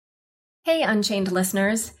Hey, Unchained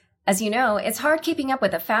listeners. As you know, it's hard keeping up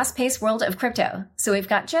with the fast-paced world of crypto, so we've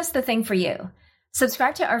got just the thing for you.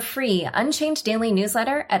 Subscribe to our free Unchained daily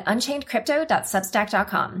newsletter at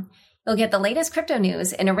unchainedcrypto.substack.com. You'll get the latest crypto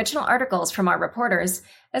news and original articles from our reporters,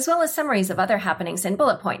 as well as summaries of other happenings and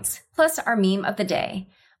bullet points, plus our meme of the day,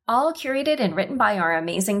 all curated and written by our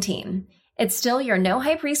amazing team. It's still your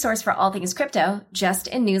no-hype resource for all things crypto, just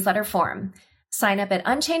in newsletter form. Sign up at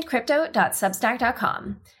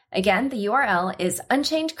unchainedcrypto.substack.com. Again, the URL is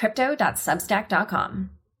unchainedcrypto.substack.com.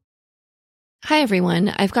 Hi, everyone.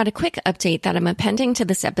 I've got a quick update that I'm appending to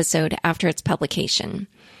this episode after its publication.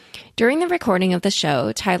 During the recording of the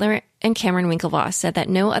show, Tyler and Cameron Winklevoss said that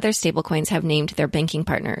no other stablecoins have named their banking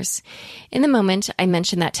partners. In the moment, I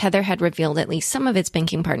mentioned that Tether had revealed at least some of its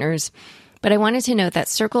banking partners, but I wanted to note that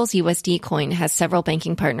Circle's USD coin has several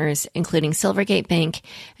banking partners, including Silvergate Bank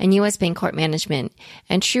and US Bancorp Management,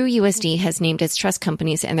 and TrueUSD has named its trust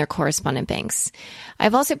companies and their correspondent banks.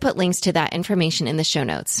 I've also put links to that information in the show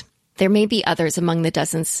notes. There may be others among the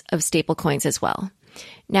dozens of stablecoins as well.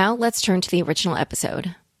 Now let's turn to the original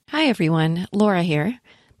episode. Hi everyone, Laura here.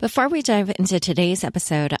 Before we dive into today's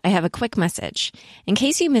episode, I have a quick message. In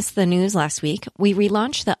case you missed the news last week, we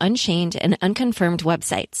relaunched the Unchained and Unconfirmed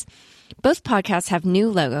websites. Both podcasts have new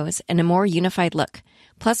logos and a more unified look.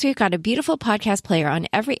 Plus, we've got a beautiful podcast player on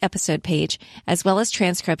every episode page, as well as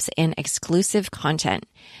transcripts and exclusive content.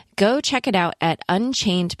 Go check it out at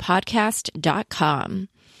unchainedpodcast.com.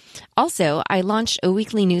 Also, I launched a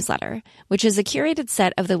weekly newsletter, which is a curated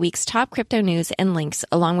set of the week's top crypto news and links,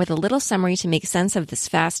 along with a little summary to make sense of this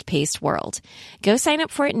fast-paced world. Go sign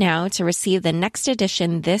up for it now to receive the next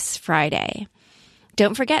edition this Friday.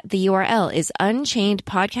 Don't forget, the URL is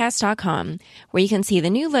unchainedpodcast.com, where you can see the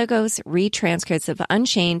new logos, read transcripts of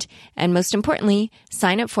Unchained, and most importantly,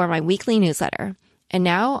 sign up for my weekly newsletter. And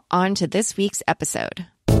now, on to this week's episode.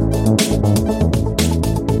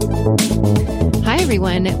 Hi,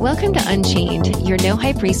 everyone. Welcome to Unchained, your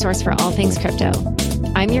no-hype resource for all things crypto.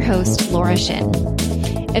 I'm your host, Laura Shin.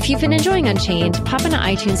 If you've been enjoying Unchained, pop into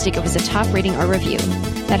iTunes to give us a top rating or review.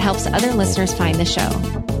 That helps other listeners find the show.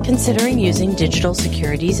 Considering using digital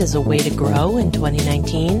securities as a way to grow in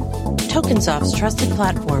 2019? Tokensoft's trusted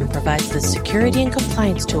platform provides the security and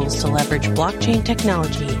compliance tools to leverage blockchain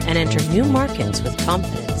technology and enter new markets with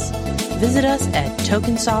confidence. Visit us at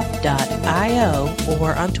tokensoft.io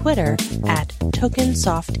or on Twitter at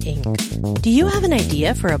TokensoftInc. Do you have an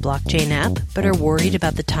idea for a blockchain app but are worried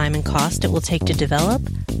about the time and cost it will take to develop?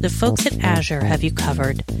 The folks at Azure have you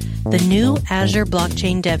covered. The new Azure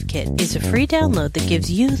Blockchain Dev Kit is a free download that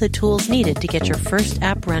gives you the tools needed to get your first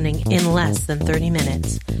app running in less than 30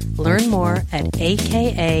 minutes. Learn more at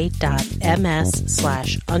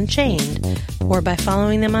aka.ms/unchained or by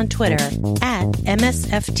following them on Twitter at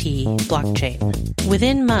MSFT Blockchain.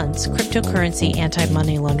 Within months, cryptocurrency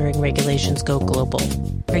anti-money laundering regulations go global.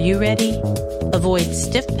 Are you ready? Avoid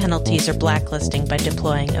stiff penalties or blacklisting by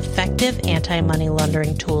deploying effective anti-money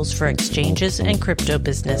laundering tools for exchanges and crypto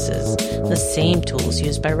businesses, the same tools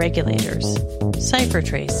used by regulators.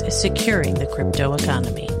 CipherTrace is securing the crypto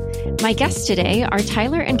economy. My guests today are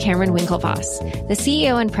Tyler and Cameron Winklevoss, the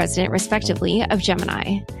CEO and president, respectively, of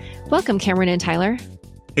Gemini. Welcome, Cameron and Tyler.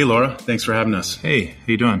 Hey, Laura. Thanks for having us. Hey, how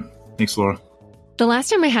you doing? Thanks, Laura. The last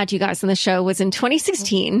time I had you guys on the show was in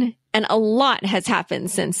 2016, and a lot has happened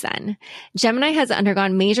since then. Gemini has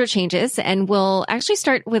undergone major changes, and we'll actually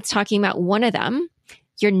start with talking about one of them,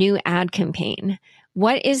 your new ad campaign.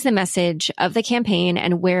 What is the message of the campaign,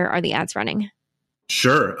 and where are the ads running?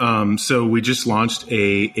 Sure. So we just launched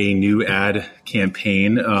a new ad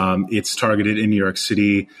campaign. It's targeted in New York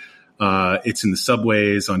City. It's in the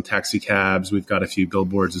subways, on taxi cabs. We've got a few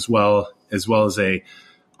billboards as well as a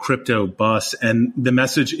crypto bus. And the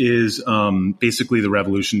message is basically the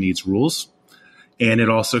revolution needs rules. And it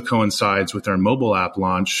also coincides with our mobile app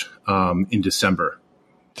launch in December.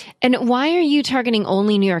 And why are you targeting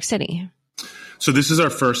only New York City? So this is our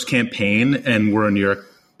first campaign, and we're a New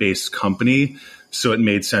York-based company. So it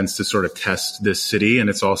made sense to sort of test this city. And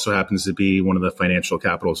it also happens to be one of the financial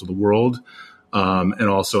capitals of the world, and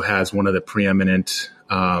also has one of the preeminent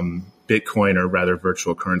Bitcoin, or rather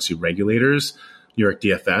virtual currency regulators, New York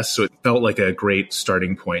DFS. So it felt like a great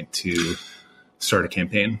starting point to start a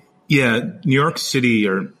campaign. Yeah, New York City,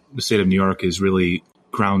 or the state of New York, is really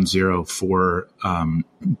ground zero for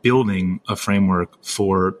building a framework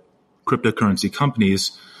for cryptocurrency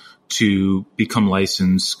companies to become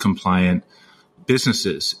licensed, compliant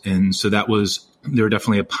businesses. And so they were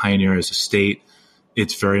definitely a pioneer as a state.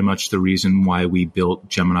 It's very much the reason why we built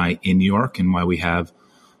Gemini in New York and why we have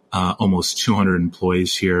almost 200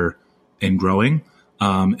 employees here and growing.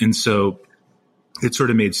 And so it sort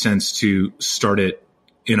of made sense to start it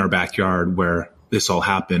in our backyard where this all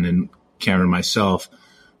happened. And Cameron and myself,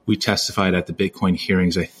 we testified at the Bitcoin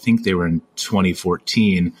hearings. I think they were in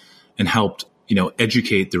 2014, and helped,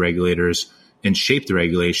 educate the regulators and shape the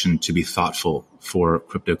regulation to be thoughtful for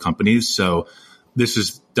crypto companies. So this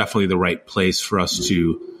is definitely the right place for us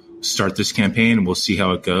to start this campaign. We'll see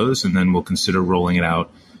how it goes, and then we'll consider rolling it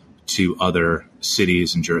out to other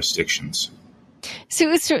cities and jurisdictions. So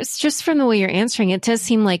it's just from the way you're answering, it does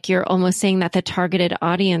seem like you're almost saying that the targeted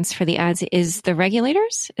audience for the ads is the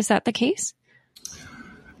regulators. Is that the case?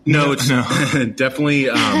 No, it's definitely,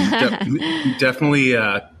 definitely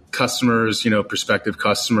customers, prospective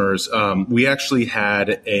customers. We actually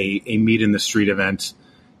had a Meet in the Street event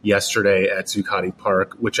yesterday at Zuccotti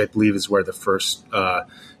Park, which I believe is where the first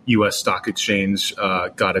U.S. stock exchange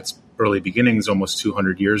got its early beginnings almost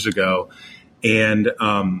 200 years ago. And,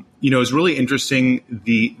 it's really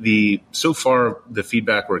interesting. So far, the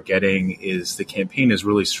feedback we're getting is the campaign has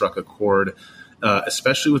really struck a chord,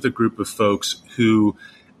 especially with a group of folks who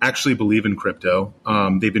actually believe in crypto.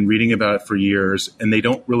 They've been reading about it for years, and they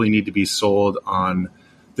don't really need to be sold on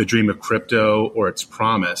the dream of crypto or its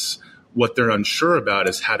promise. What they're unsure about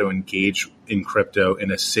is how to engage in crypto in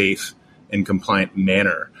a safe and compliant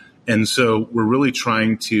manner. And so we're really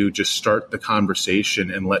trying to just start the conversation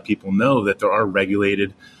and let people know that there are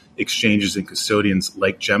regulated exchanges and custodians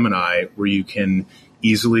like Gemini where you can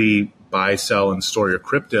easily buy, sell, and store your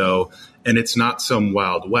crypto. And it's not some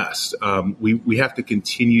Wild West. We have to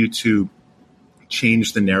continue to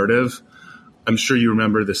change the narrative. I'm sure you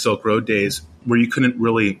remember the Silk Road days where you couldn't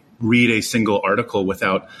really read a single article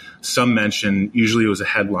without some mention. Usually it was a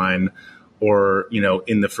headline or,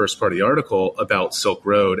 in the first part of the article about Silk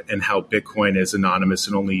Road and how Bitcoin is anonymous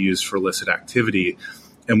and only used for illicit activity.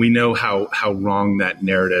 And we know how wrong that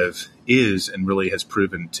narrative is and really has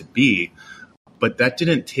proven to be. But that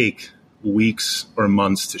didn't take weeks or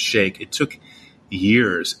months to shake. It took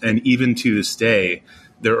years. And even to this day,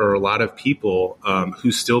 there are a lot of people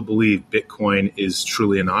who still believe Bitcoin is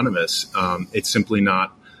truly anonymous. It's simply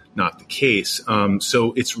not the case.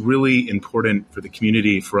 So it's really important for the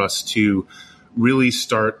community for us to really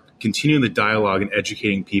start continuing the dialogue and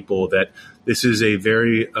educating people that this is a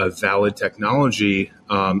very valid technology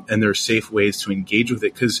and there are safe ways to engage with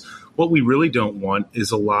it. Because what we really don't want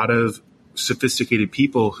is a lot of sophisticated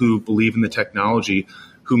people who believe in the technology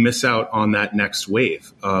who miss out on that next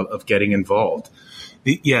wave of getting involved.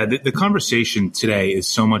 The conversation today is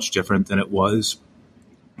so much different than it was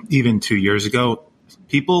even 2 years ago.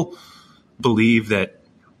 People believe that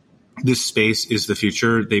this space is the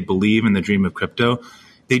future. They believe in the dream of crypto.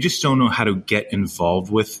 They just don't know how to get involved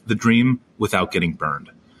with the dream without getting burned.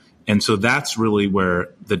 And so that's really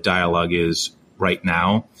where the dialogue is right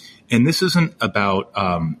now. And this isn't about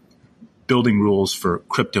building rules for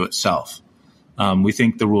crypto itself. We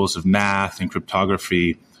think the rules of math and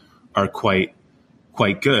cryptography are quite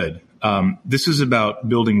good. This is about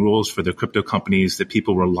building rules for the crypto companies that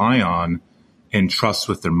people rely on and trust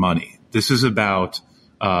with their money. This is about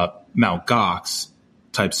Mt. Gox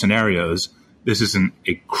type scenarios. This isn't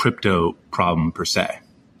a crypto problem per se.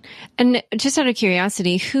 And just out of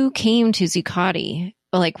curiosity, who came to Zuccotti?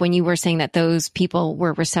 Like when you were saying that those people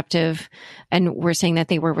were receptive and were saying that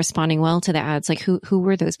they were responding well to the ads, like who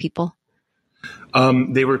were those people?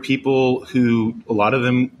 They were people who, a lot of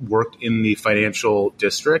them worked in the financial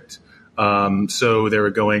district. So they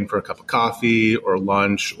were going for a cup of coffee or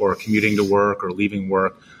lunch or commuting to work or leaving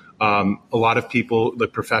work. A lot of people, the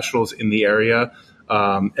professionals in the area,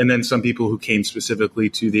 and then some people who came specifically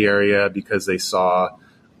to the area because they saw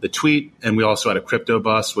the tweet. And we also had a crypto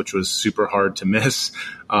bus, which was super hard to miss.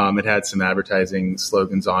 It had some advertising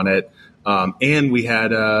slogans on it. And we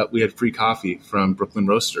had free coffee from Brooklyn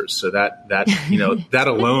Roasters. So that that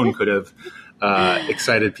alone could have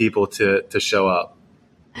excited people to show up.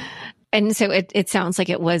 And so it sounds like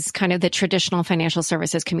it was kind of the traditional financial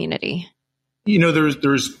services community.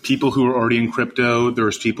 There's people who are already in crypto.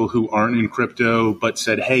 There's people who aren't in crypto, but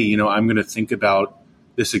said, hey, I'm going to think about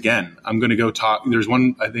this again. I'm going to go talk. There's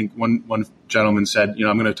one gentleman said,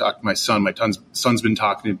 I'm going to talk to my son. My son's been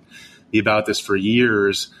talking to me about this for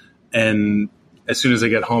years. And as soon as I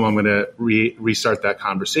get home, I'm going to restart that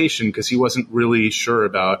conversation because he wasn't really sure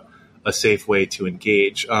about a safe way to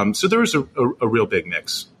engage. So there was a real big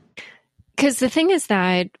mix. Because the thing is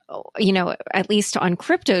that, at least on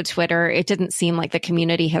crypto Twitter, it didn't seem like the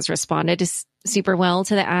community has responded super well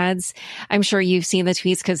to the ads. I'm sure you've seen the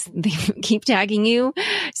tweets because they keep tagging you.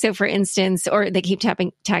 So for instance, or they keep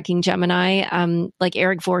tagging Gemini, like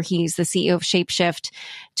Eric Voorhees, the CEO of Shapeshift,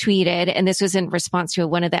 tweeted, and this was in response to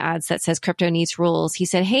one of the ads that says crypto needs rules. He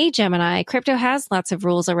said, "Hey, Gemini, crypto has lots of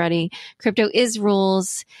rules already. Crypto is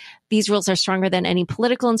rules. These rules are stronger than any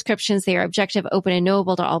political inscriptions. They are objective, open, and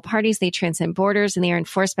knowable to all parties. They transcend borders, and they are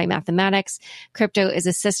enforced by mathematics. Crypto is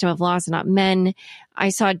a system of laws, not men." I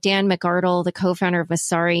saw Dan McArdle, the co-founder of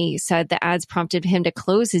Masari, said the ads prompted him to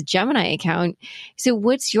close his Gemini account. So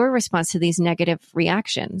what's your response to these negative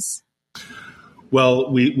reactions?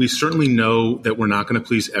 Well, we certainly know that we're not going to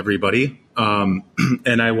please everybody.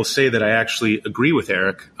 And I will say that I actually agree with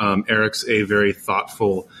Eric. Eric's a very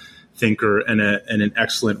thoughtful thinker and an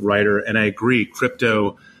excellent writer. And I agree,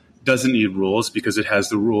 crypto doesn't need rules because it has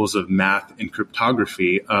the rules of math and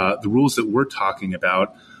cryptography. The rules that we're talking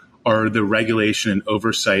about are the regulation and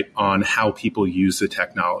oversight on how people use the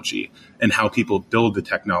technology and how people build the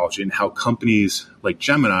technology and how companies like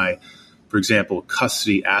Gemini, for example,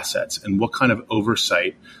 custody assets and what kind of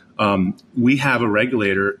oversight. We have a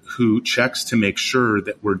regulator who checks to make sure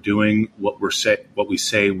that we're doing what we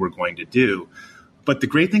say we're going to do. But the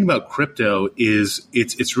great thing about crypto is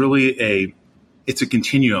it's really a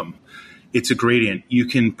continuum. It's a gradient. You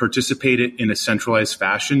can participate it in a centralized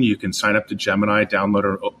fashion. You can sign up to Gemini, download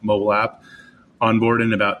our mobile app, onboard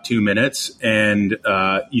in about 2 minutes, and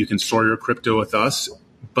you can store your crypto with us.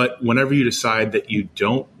 But whenever you decide that you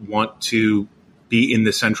don't want to be in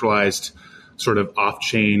the centralized sort of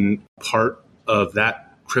off-chain part of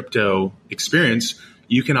that crypto experience,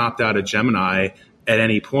 you can opt out of Gemini at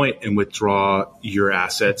any point and withdraw your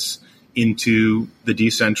assets into the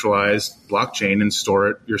decentralized blockchain and store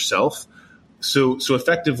it yourself. So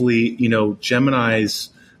effectively,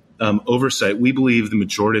 Gemini's oversight, we believe the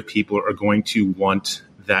majority of people are going to want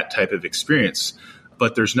that type of experience.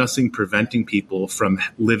 But there's nothing preventing people from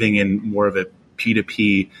living in more of a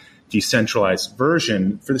P2P decentralized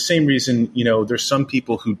version. For the same reason, there's some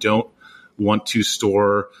people who don't want to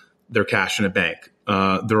store their cash in a bank.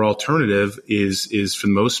 Their alternative is for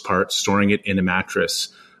the most part, storing it in a mattress.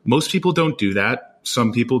 Most people don't do that.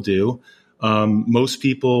 Some people do. Most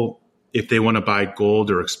people, if they want to buy gold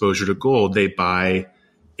or exposure to gold, they buy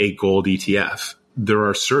a gold ETF. There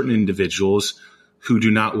are certain individuals who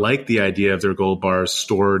do not like the idea of their gold bars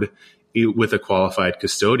stored with a qualified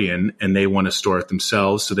custodian, and they want to store it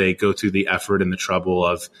themselves. So they go through the effort and the trouble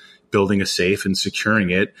of building a safe and securing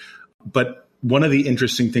it. But one of the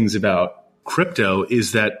interesting things about crypto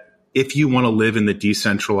is that if you want to live in the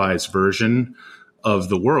decentralized version of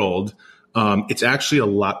the world, it's actually a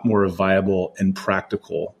lot more viable and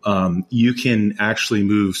practical. You can actually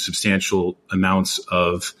move substantial amounts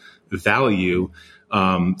of value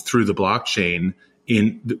through the blockchain.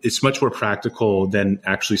 It's much more practical than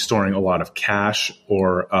actually storing a lot of cash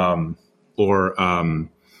or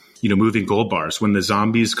moving gold bars. When the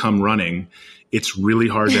zombies come running, it's really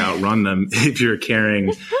hard to outrun them if you're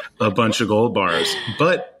carrying a bunch of gold bars.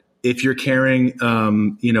 But if you're carrying, a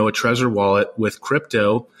Trezor wallet with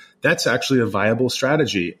crypto, that's actually a viable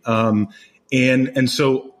strategy. And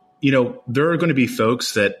so, there are going to be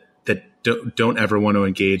folks that don't ever want to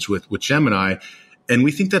engage with Gemini. And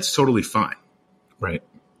we think that's totally fine. Right.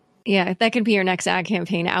 Yeah, that could be your next ad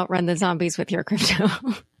campaign, outrun the zombies with your crypto.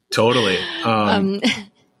 Totally.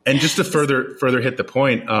 And just to further hit the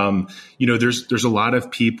point, there's a lot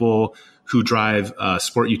of people who drive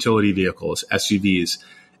sport utility vehicles, SUVs.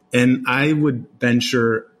 And I would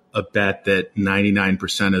venture a bet that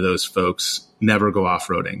 99% of those folks never go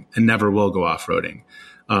off-roading and never will go off-roading.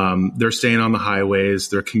 They're staying on the highways.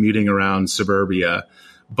 They're commuting around suburbia.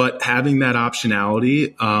 But having that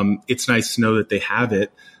optionality, it's nice to know that they have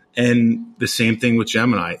it. And the same thing with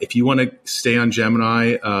Gemini. If you want to stay on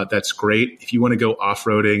Gemini, that's great. If you want to go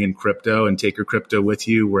off-roading in crypto and take your crypto with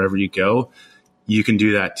you wherever you go, you can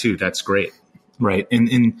do that too. That's great. Right.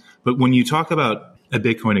 But when you talk about a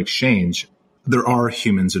Bitcoin exchange, there are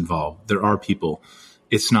humans involved. There are people.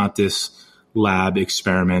 It's not this lab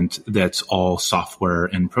experiment that's all software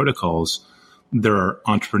and protocols. There are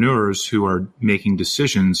entrepreneurs who are making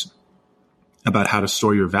decisions about how to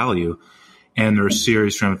store your value, and there are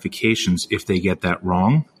serious ramifications if they get that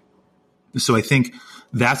wrong. So I think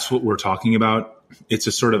that's what we're talking about. It's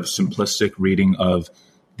a sort of simplistic reading of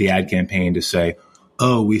the ad campaign to say,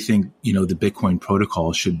 oh, we think, the Bitcoin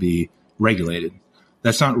protocol should be regulated.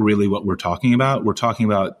 That's not really what we're talking about. We're talking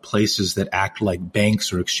about places that act like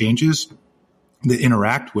banks or exchanges that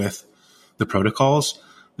interact with the protocols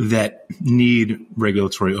that need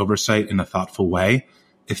regulatory oversight in a thoughtful way.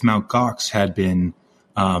 If Mt. Gox had been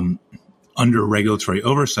under regulatory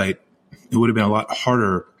oversight it would have been a lot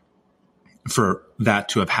harder for that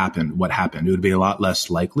to have happened. What happened? It would be a lot less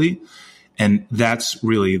likely. And that's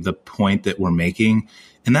really the point that we're making.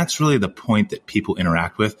 And that's really the point that people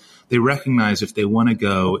interact with. They recognize if they want to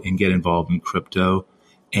go and get involved in crypto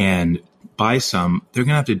and buy some, they're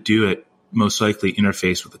going to have to do it most likely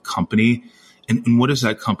interface with a company. And what is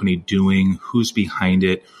that company doing? Who's behind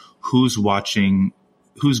it? Who's watching?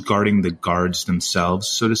 Who's guarding the guards themselves,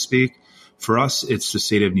 so to speak? For us, it's the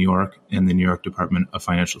state of New York and the New York Department of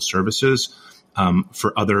Financial Services.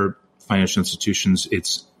 For other financial institutions,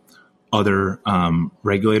 it's other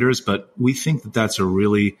regulators. But we think that that's a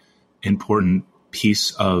really important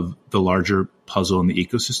piece of the larger puzzle in the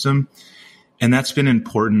ecosystem. And that's been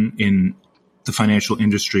important in the financial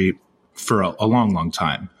industry for a long, long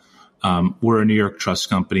time. We're a New York trust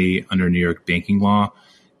company under New York banking law.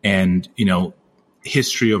 And,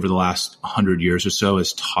 history over the last 100 years or so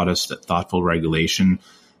has taught us that thoughtful regulation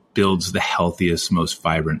builds the healthiest, most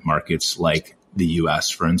vibrant markets like the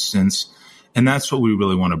US, for instance. And that's what we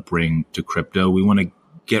really want to bring to crypto. We want to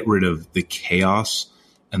get rid of the chaos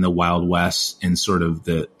and the Wild West and sort of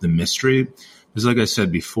the mystery. Because like I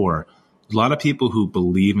said before, a lot of people who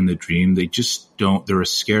believe in the dream, they're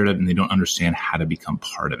scared of it and they don't understand how to become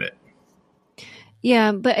part of it.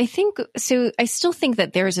 Yeah, but I still think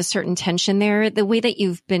that there is a certain tension there. The way that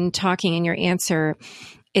you've been talking in your answer,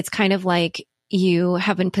 it's kind of like you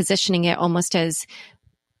have been positioning it almost as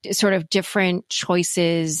sort of different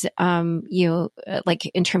choices, like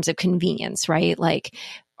in terms of convenience, right? Like,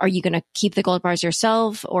 are you going to keep the gold bars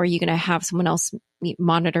yourself, or are you going to have someone else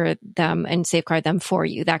monitor them and safeguard them for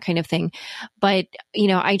you, that kind of thing. But,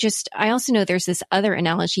 I also know there's this other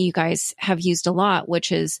analogy you guys have used a lot,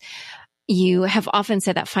 which is, you have often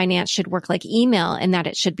said that finance should work like email and that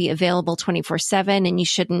it should be available 24/7, and you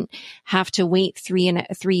shouldn't have to wait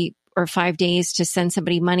 3 or 5 days to send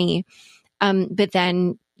somebody money. But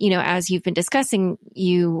then, as you've been discussing,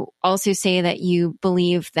 you also say that you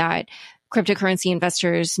believe that cryptocurrency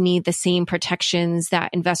investors need the same protections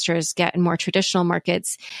that investors get in more traditional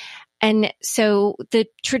markets. And so the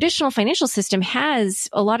traditional financial system has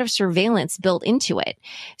a lot of surveillance built into it.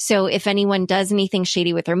 So if anyone does anything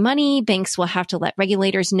shady with their money, banks will have to let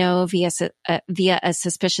regulators know via a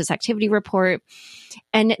suspicious activity report.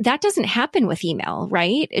 And that doesn't happen with email,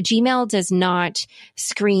 right? Gmail does not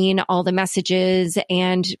screen all the messages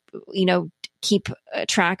and, keep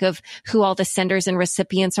track of who all the senders and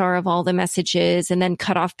recipients are of all the messages, and then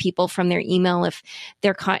cut off people from their email if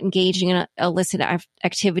they're caught engaging in illicit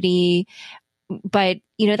activity. But,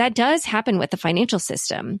 that does happen with the financial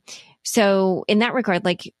system. So in that regard,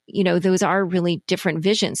 those are really different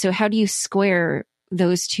visions. So how do you square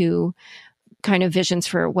those two kind of visions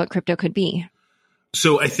for what crypto could be?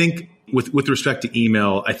 So I think with respect to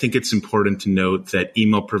email, I think it's important to note that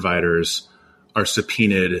email providers are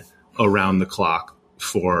subpoenaed around the clock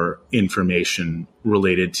for information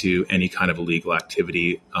related to any kind of illegal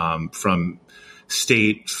activity, from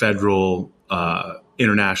state, federal,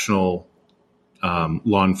 international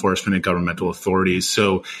law enforcement and governmental authorities.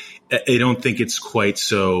 So I don't think it's quite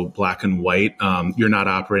so black and white. You're not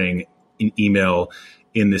operating in email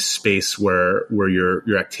in this space where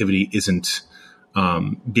your activity isn't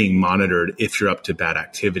being monitored if you're up to bad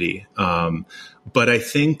activity. But I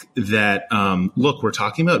think that, look, we're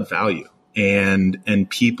talking about value, and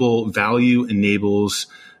value enables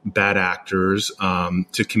bad actors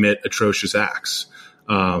to commit atrocious acts.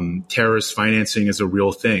 Terrorist financing is a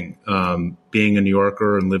real thing. Being a New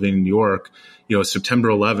Yorker and living in New York, September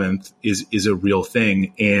 11th is a real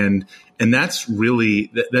thing. And that's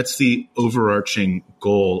really, that's the overarching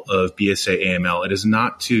goal of BSA AML. It is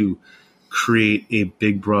not to create a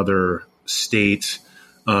big brother state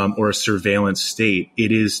or a surveillance state.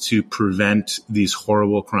 It is to prevent these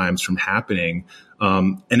horrible crimes from happening.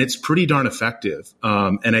 And it's pretty darn effective.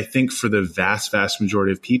 And I think for the vast, vast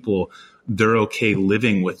majority of people, they're okay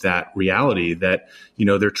living with that reality that,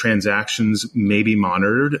 their transactions may be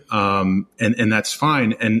monitored. And that's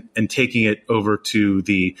fine. And taking it over to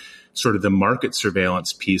the sort of the market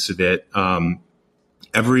surveillance piece of it,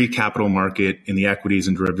 every capital market in the equities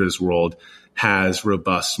and derivatives world has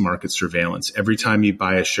robust market surveillance. Every time you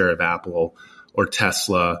buy a share of Apple or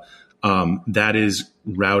Tesla, that is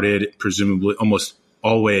routed presumably almost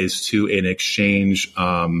always to an exchange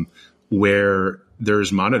where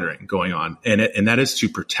there's monitoring going on. And that is to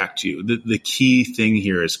protect you. The key thing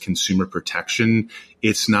here is consumer protection.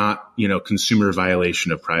 It's not, consumer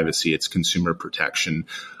violation of privacy. It's consumer protection.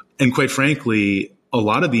 And quite frankly, a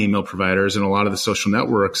lot of the email providers and a lot of the social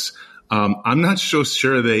networks, I'm not so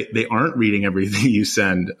sure they aren't reading everything you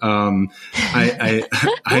send. I'm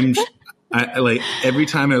I like every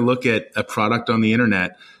time I look at a product on the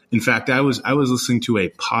internet. In fact, I was listening to a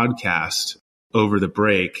podcast over the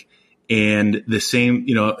break, and the same,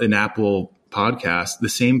 an Apple podcast, the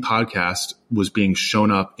same podcast was being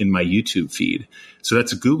shown up in my YouTube feed. So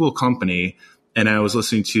that's a Google company. And I was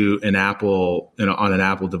listening to an Apple, on an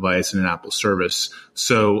Apple device and an Apple service.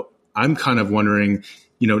 So I'm kind of wondering,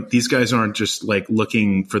 these guys aren't just like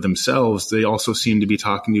looking for themselves. They also seem to be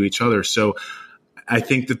talking to each other. So I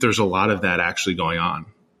think that there's a lot of that actually going on.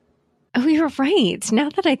 Oh, you're right. Now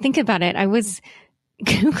that I think about it, I was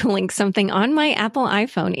Googling something on my Apple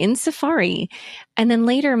iPhone in Safari. And then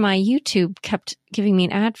later my YouTube kept giving me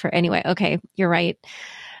an ad for, anyway, okay, you're right.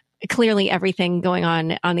 Clearly everything going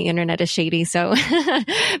on the internet is shady. So,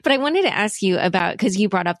 but I wanted to ask you about, because you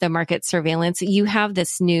brought up the market surveillance. You have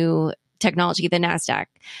this new technology, the NASDAQ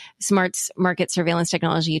Smarts market surveillance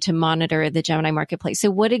technology to monitor the Gemini marketplace.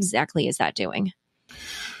 So what exactly is that doing?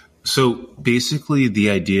 So basically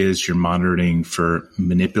the idea is you're monitoring for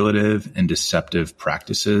manipulative and deceptive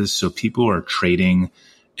practices. So people are trading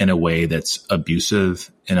in a way that's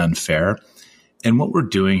abusive and unfair. And what we're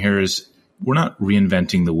doing here is we're not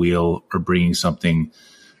reinventing the wheel or bringing something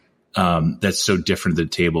that's so different to the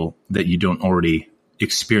table that you don't already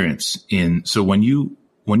experience in. So when you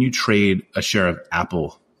trade a share of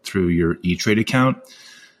Apple through your E-Trade account,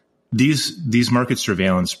 these market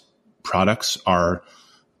surveillance products are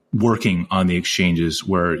working on the exchanges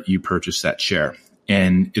where you purchase that share.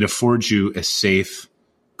 And it affords you a safe,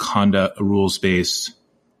 conduct, rules-based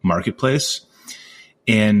marketplace.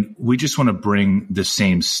 And we just want to bring the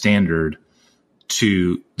same standard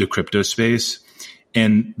to the crypto space.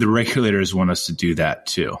 And the regulators want us to do that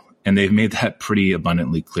too. And they've made that pretty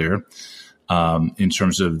abundantly clear in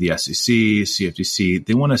terms of the SEC, CFTC.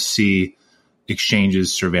 They want to see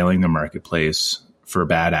exchanges surveilling the marketplace for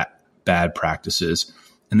bad practices.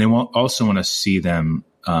 And they also want to see them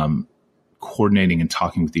coordinating and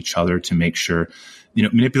talking with each other to make sure,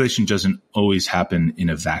 manipulation doesn't always happen in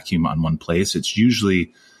a vacuum on one place. It's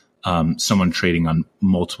usually someone trading on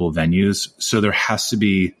multiple venues. So there has to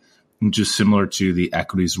be, just similar to the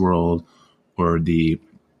equities world or the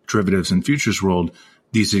derivatives and futures world,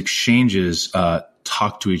 these exchanges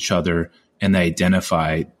talk to each other and they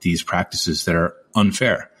identify these practices that are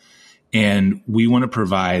unfair. And we want to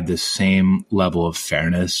provide the same level of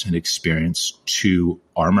fairness and experience to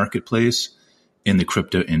our marketplace in the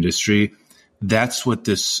crypto industry. That's what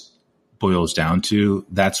this boils down to.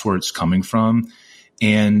 That's where it's coming from.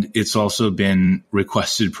 And it's also been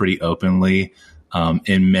requested pretty openly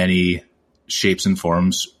in many shapes and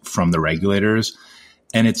forms from the regulators.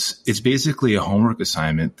 And it's basically a homework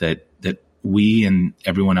assignment that we and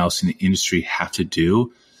everyone else in the industry have to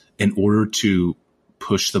do in order to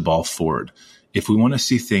push the ball forward. If we want to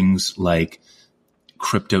see things like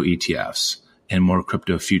crypto ETFs and more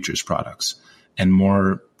crypto futures products and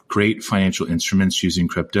more great financial instruments using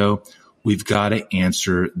crypto, we've got to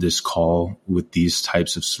answer this call with these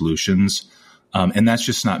types of solutions. And that's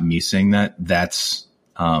just not me saying that. That's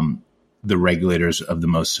the regulators of the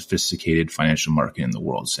most sophisticated financial market in the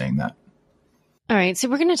world saying that. All right. So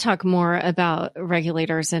we're going to talk more about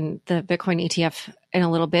regulators and the Bitcoin ETF in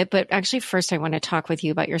a little bit. But actually, first, I want to talk with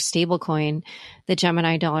you about your stablecoin, the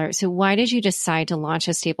Gemini Dollar. So why did you decide to launch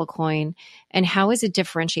a stablecoin, and how is it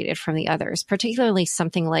differentiated from the others, particularly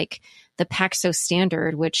something like the Paxos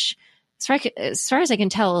Standard, which, as far as I can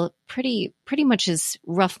tell, pretty much is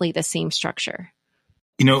roughly the same structure?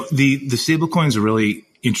 The stablecoin is a really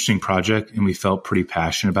interesting project, and we felt pretty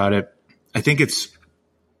passionate about it. I think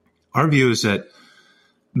our view is that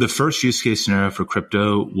the first use case scenario for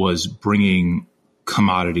crypto was bringing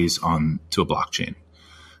commodities onto a blockchain.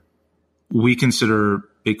 We consider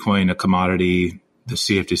Bitcoin a commodity. The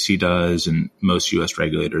CFTC does, and most U.S.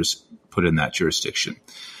 regulators put in that jurisdiction.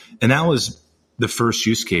 And that was the first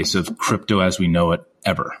use case of crypto as we know it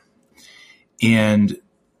ever. And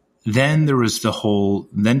then there was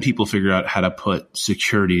then people figured out how to put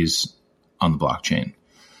securities on the blockchain.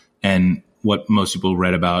 And what most people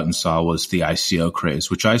read about and saw was the ICO craze,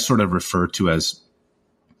 which I sort of refer to as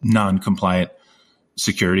non-compliant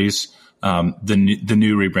securities. The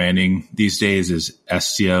new rebranding these days is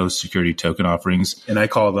STO, security token offerings. And I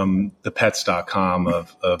call them the pets.com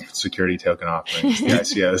of security token offerings, the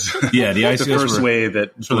ICOs. Yeah, the ICOs the first wave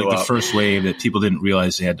that blew up. The first wave that people didn't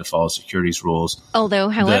realize they had to follow securities rules. Although,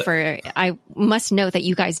 however, I must note that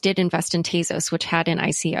you guys did invest in Tezos, which had an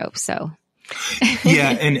ICO, so... Yeah,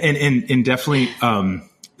 and definitely.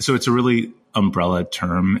 So it's a really umbrella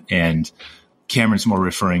term, and Cameron's more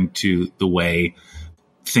referring to the way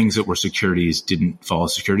things that were securities didn't follow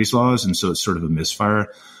securities laws, and so it's sort of a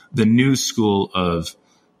misfire. The new school of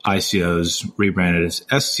ICOs, rebranded as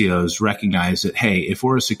STOs, recognize that, hey, if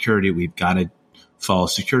we're a security, we've got to follow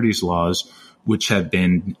securities laws, which have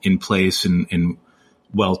been in place and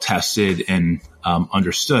well tested and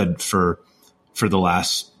understood for the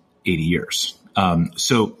last 80 years.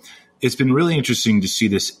 So it's been really interesting to see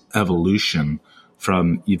this evolution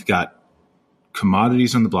from you've got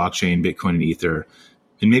commodities on the blockchain, Bitcoin and Ether,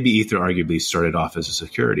 and maybe Ether arguably started off as a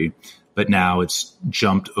security, but now it's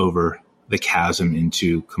jumped over the chasm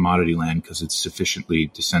into commodity land because it's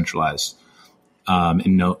sufficiently decentralized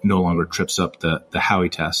and no longer trips up the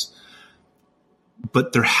Howey test.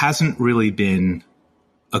 But there hasn't really been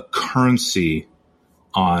a currency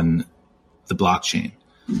on the blockchain,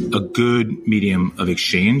 a good medium of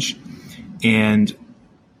exchange. And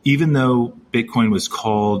even though Bitcoin was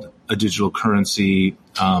called a digital currency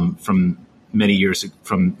from many years,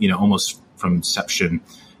 from almost from inception,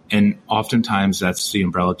 and oftentimes that's the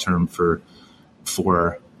umbrella term for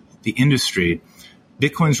the industry,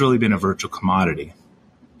 Bitcoin's really been a virtual commodity,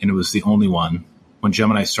 and it was the only one. When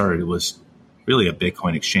Gemini started, it was really a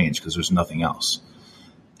Bitcoin exchange because there's nothing else.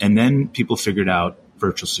 And then people figured out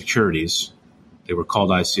virtual securities. They were called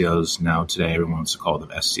ICOs. Now today, everyone wants to call them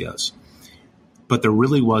STOs. But there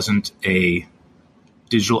really wasn't a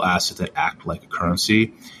digital asset that acted like a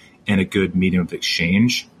currency and a good medium of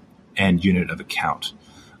exchange and unit of account.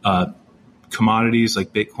 Commodities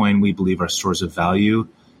like Bitcoin, we believe, are stores of value.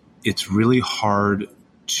 It's really hard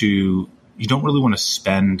you don't really want to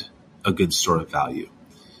spend a good store of value.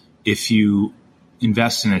 If you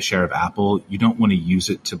invest in a share of Apple, you don't want to use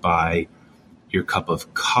it to buy your cup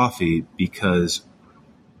of coffee because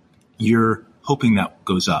you're hoping that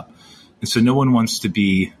goes up. And so no one wants to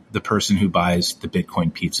be the person who buys the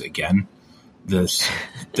Bitcoin pizza again. The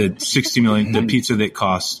 60 million, the pizza that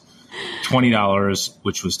costs $20,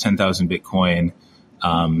 which was 10,000 Bitcoin,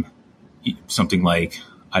 something like,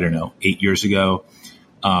 8 years ago.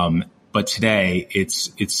 But today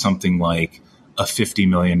it's something like a $50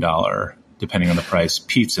 million, depending on the price,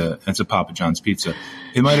 pizza. It's a Papa John's pizza.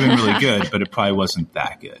 It might have been really good, but it probably wasn't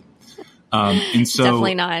that good. And so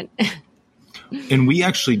definitely not. And we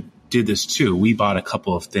actually did this too. We bought a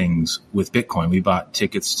couple of things with Bitcoin. We bought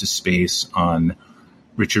tickets to space on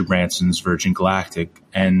Richard Branson's Virgin Galactic.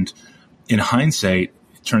 And in hindsight,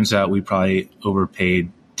 it turns out we probably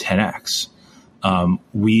overpaid 10x.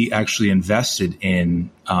 We actually invested in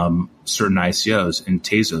certain ICOs and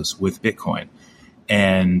Tezos with Bitcoin.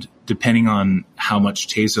 And depending on how much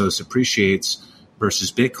Tezos appreciates versus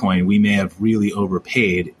Bitcoin, we may have really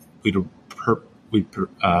overpaid. We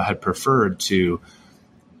had preferred to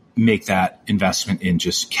make that investment in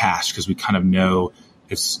just cash because we kind of know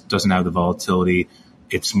it doesn't have the volatility.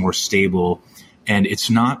 It's more stable. And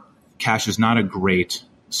cash is not a great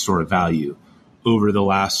store of value. Over the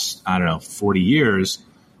last, 40 years,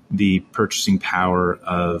 the purchasing power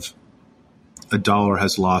of a dollar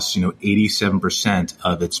has lost, 87%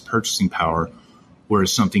 of its purchasing power,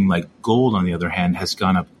 whereas something like gold, on the other hand, has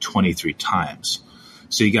gone up 23 times.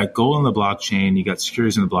 So you got gold on the blockchain, you got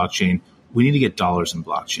securities on the blockchain. We need to get dollars in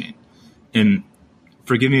blockchain. And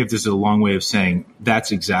forgive me if this is a long way of saying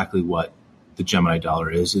that's exactly what the Gemini dollar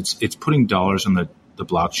is. It's putting dollars on the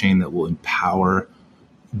blockchain that will empower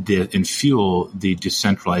and fuel the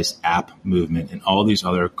decentralized app movement and all these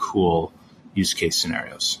other cool use case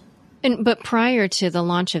scenarios. But prior to the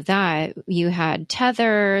launch of that, you had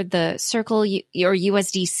Tether, the Circle, or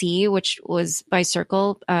USDC, which was by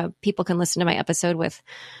Circle. People can listen to my episode with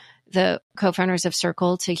the co-founders of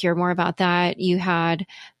Circle to hear more about that. You had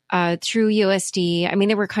TrueUSD. I mean,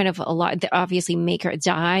 there were kind of a lot. Obviously,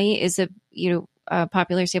 DAI is a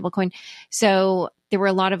popular stablecoin. So there were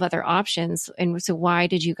a lot of other options. And so why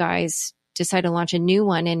did you guys decide to launch a new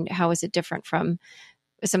one? And how is it different from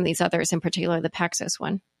some of these others, in particular the Paxos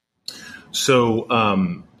one? So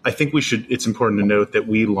I think it's important to note that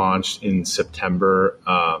we launched in September.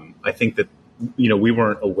 I think that, we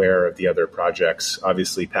weren't aware of the other projects.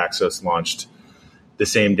 Obviously, Paxos launched the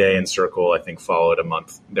same day, and Circle, I think, followed a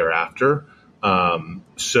month thereafter.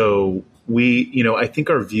 So I think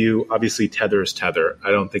our view, obviously Tether is Tether.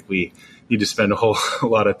 I don't think we need to spend a whole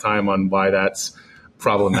lot of time on why that's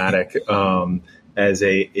problematic as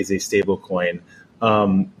a stable coin.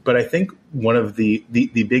 But I think one of the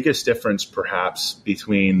biggest difference perhaps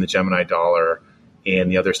between the Gemini dollar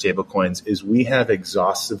and the other stable coins is we have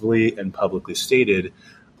exhaustively and publicly stated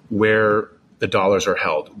where the dollars are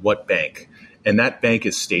held, what bank. And that bank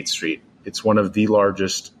is State Street. It's one of the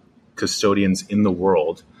largest custodians in the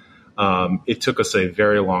world. It took us a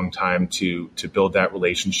very long time to build that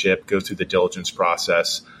relationship, go through the diligence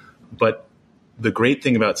process. But the great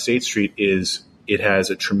thing about State Street is it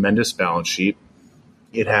has a tremendous balance sheet.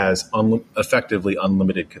 It has effectively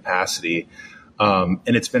unlimited capacity. And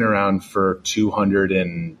it's been around for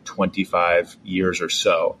 225 years or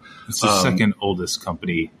so. It's the second oldest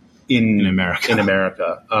company in America.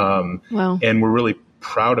 Wow. And we're really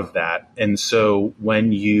proud of that. And so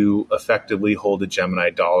when you effectively hold a Gemini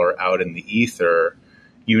dollar out in the ether,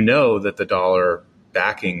 you know that the dollar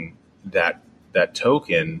backing that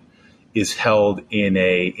token is held in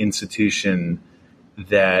a institution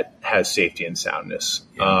that has safety and soundness.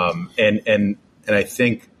 Yeah. And I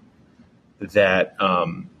think that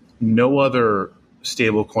no other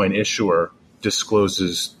stablecoin issuer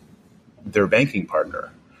discloses their banking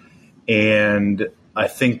partner. And I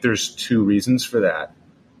think there's two reasons for that.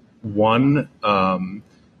 One,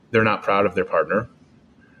 they're not proud of their partner.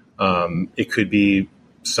 It could be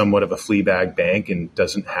somewhat of a flea bag bank and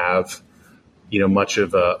doesn't have, much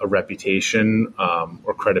of a reputation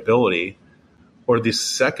or credibility. Or the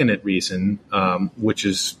second reason, which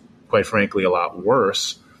is quite frankly a lot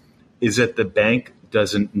worse, is that the bank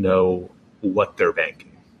doesn't know what they're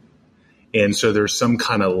banking. And so there's some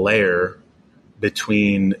kind of layer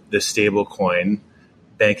between the stablecoin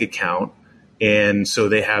bank account. And so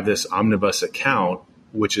they have this omnibus account,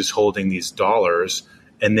 which is holding these dollars,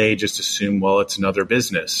 and they just assume, well, it's another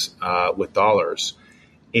business with dollars.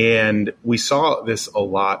 And we saw this a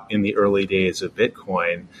lot in the early days of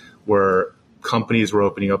Bitcoin, where companies were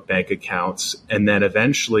opening up bank accounts, and then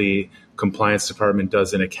eventually compliance department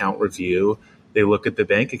does an account review. They look at the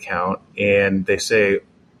bank account and they say,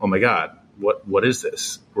 oh my God, what is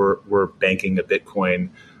this? We're banking a Bitcoin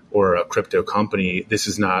or a crypto company. This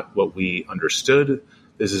is not what we understood.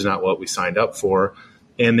 This is not what we signed up for.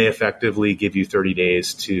 And they effectively give you 30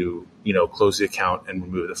 days to, close the account and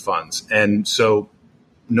remove the funds. And so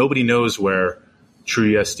nobody knows where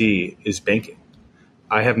TrueUSD is banking.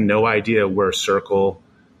 I have no idea where Circle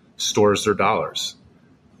stores their dollars.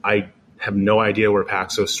 I have no idea where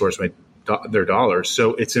Paxos stores their dollars.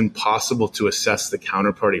 So it's impossible to assess the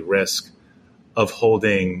counterparty risk of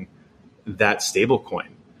holding that stablecoin.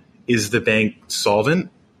 Is the bank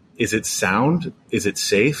solvent? Is it sound? Is it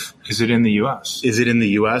safe? Is it in the U.S.? Is it in the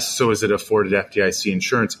U.S.? So is it afforded FDIC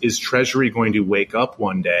insurance? Is Treasury going to wake up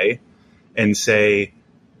one day and say,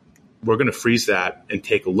 we're going to freeze that and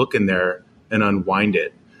take a look in there and unwind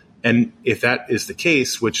it? And if that is the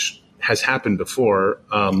case, which has happened before,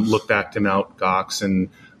 look back to Mt. Gox and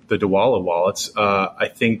the Dwolla wallets, I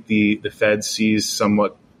think the Fed sees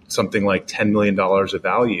something like $10 million of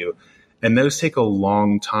value. And those take a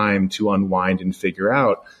long time to unwind and figure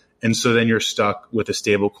out. And so then you're stuck with a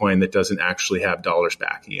stable coin that doesn't actually have dollars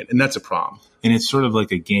backing it. And that's a problem. And it's sort of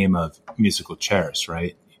like a game of musical chairs,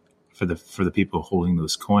 right? For the people holding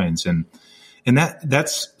those coins. And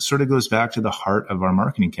that's sort of goes back to the heart of our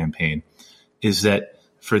marketing campaign, is that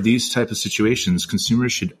for these type of situations,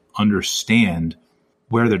 consumers should understand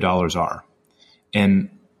where their dollars are.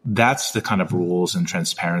 And that's the kind of rules and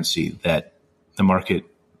transparency that the market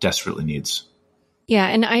desperately needs. Yeah.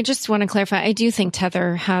 And I just want to clarify, I do think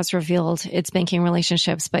Tether has revealed its banking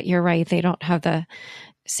relationships, but you're right. They don't have the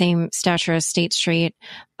same stature as State Street.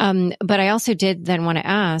 But I also did then want to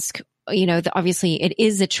ask, obviously it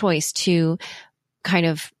is a choice to kind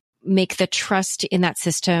of make the trust in that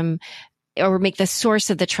system, or make the source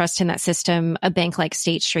of the trust in that system a bank like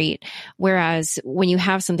State Street. Whereas when you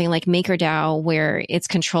have something like MakerDAO, where it's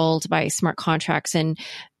controlled by smart contracts and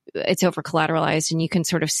it's over collateralized and you can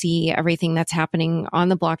sort of see everything that's happening on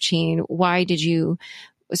the blockchain, why did you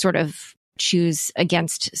sort of choose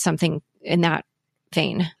against something in that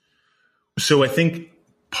vein? So I think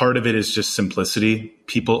part of it is just simplicity.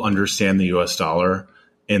 People understand the US dollar.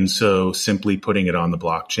 And so simply putting it on the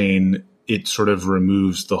blockchain, it sort of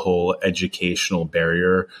removes the whole educational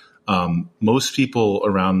barrier. Most people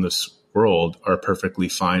around this world are perfectly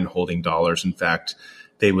fine holding dollars. In fact,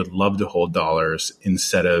 they would love to hold dollars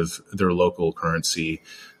instead of their local currency,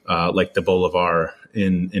 like the Bolivar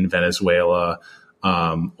in Venezuela,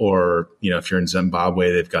 or if you're in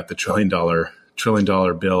Zimbabwe, they've got the trillion dollar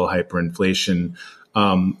bill, hyperinflation.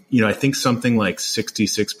 I think something like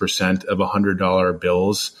 66% of $100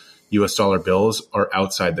 bills, US dollar bills, are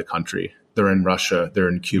outside the country. They're in Russia, they're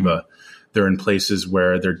in Cuba, they're in places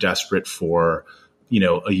where they're desperate for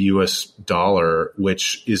a US dollar,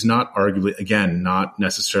 which is not arguably, again, not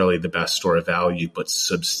necessarily the best store of value, but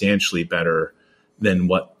substantially better than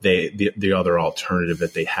what the other alternative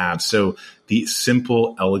that they have. So the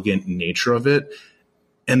simple, elegant nature of it.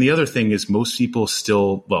 And the other thing is most people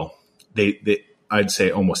still, I'd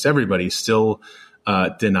say almost everybody still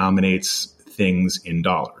denominates things in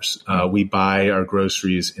dollars. We buy our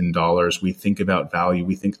groceries in dollars. We think about value.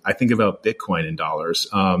 I think about Bitcoin in dollars.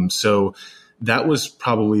 So that was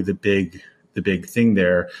probably the big thing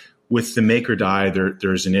there. With the make or die,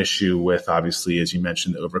 there's an issue with, obviously, as you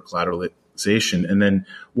mentioned, the over collateralization. And then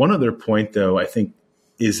one other point, though, I think,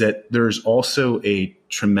 is that there's also a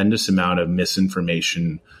tremendous amount of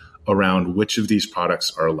misinformation around which of these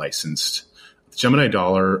products are licensed. Gemini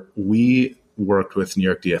Dollar, we worked with New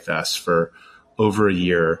York DFS for over a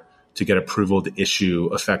year to get approval to issue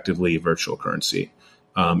effectively virtual currency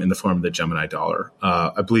in the form of the Gemini Dollar.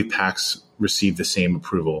 I believe Pax received the same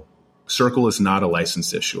approval. Circle is not a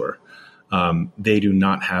licensed issuer. They do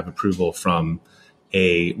not have approval from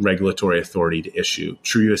a regulatory authority to issue.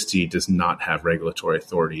 TrueUSD does not have regulatory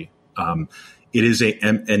authority. It is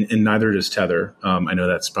and neither does Tether. I know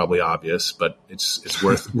that's probably obvious, but it's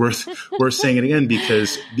worth saying it again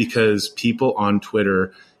because people on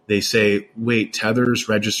Twitter, they say, wait, Tether's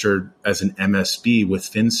registered as an MSB with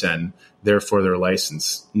FinCEN, therefore they're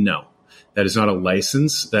licensed. No, that is not a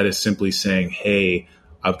license. That is simply saying, hey,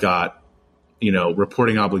 I've got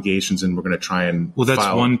reporting obligations, and we're going to try and that's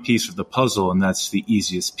file. One piece of the puzzle, and that's the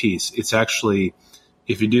easiest piece. It's actually,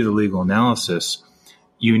 if you do the legal analysis,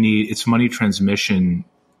 it's money transmission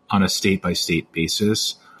on a state-by-state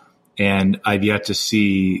basis, and I've yet to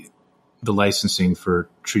see the licensing for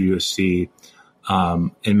TrueUSD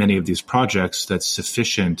in many of these projects that's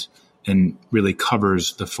sufficient and really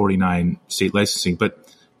covers the 49 state licensing. But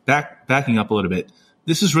backing up a little bit,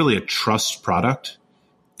 this is really a trust product,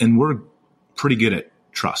 and we're pretty good at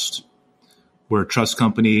trust. We're a trust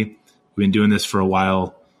company. We've been doing this for a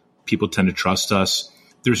while. People tend to trust us.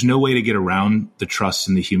 There's no way to get around the trust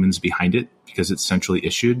in the humans behind it because it's centrally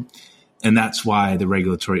issued. And that's why the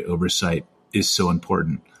regulatory oversight is so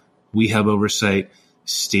important. We have oversight.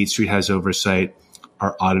 State Street has oversight.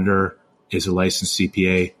 Our auditor is a licensed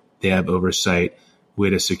CPA. They have oversight. We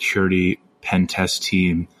had a security pen test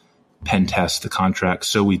team pen test the contract.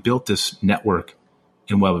 So we built this network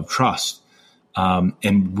and web of trust.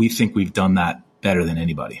 And we think we've done that better than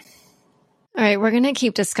anybody. All right, we're going to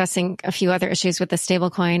keep discussing a few other issues with the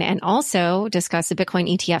stablecoin and also discuss the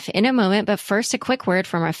Bitcoin ETF in a moment. But first, a quick word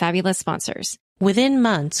from our fabulous sponsors. Within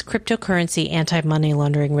months, cryptocurrency anti-money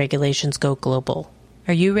laundering regulations go global.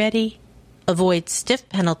 Are you ready? Avoid stiff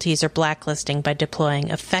penalties or blacklisting by deploying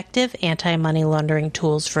effective anti-money laundering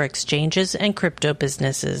tools for exchanges and crypto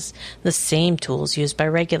businesses, the same tools used by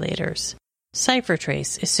regulators.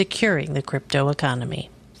 CipherTrace is securing the crypto economy.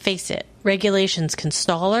 Face it, regulations can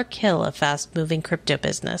stall or kill a fast-moving crypto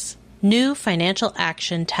business. New Financial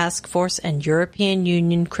Action Task Force and European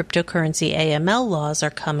Union cryptocurrency AML laws are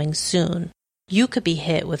coming soon. You could be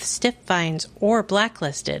hit with stiff fines or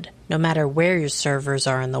blacklisted, no matter where your servers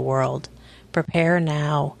are in the world. Prepare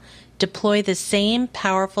now. Deploy the same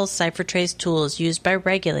powerful CipherTrace tools used by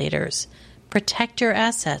regulators. Protect your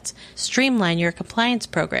assets, streamline your compliance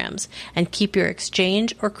programs, and keep your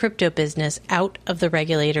exchange or crypto business out of the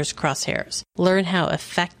regulators' crosshairs. Learn how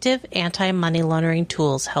effective anti-money laundering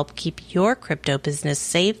tools help keep your crypto business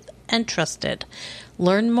safe and trusted.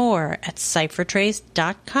 Learn more at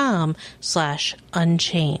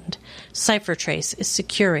CipherTrace.com/unchained. CipherTrace is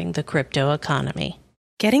securing the crypto economy.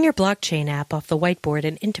 Getting your blockchain app off the whiteboard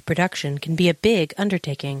and into production can be a big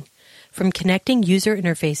undertaking. From connecting user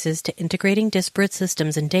interfaces to integrating disparate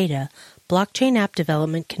systems and data, blockchain app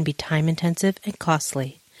development can be time-intensive and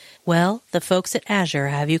costly. Well, the folks at Azure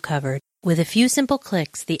have you covered. With a few simple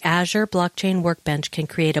clicks, the Azure Blockchain Workbench can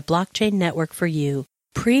create a blockchain network for you,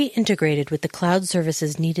 pre-integrated with the cloud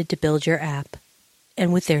services needed to build your app.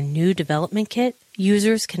 And with their new development kit,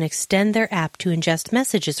 users can extend their app to ingest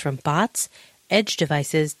messages from bots, edge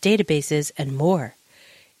devices, databases, and more.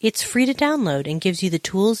 It's free to download and gives you the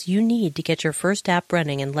tools you need to get your first app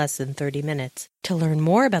running in less than 30 minutes. To learn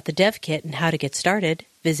more about the dev kit and how to get started,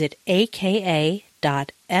 visit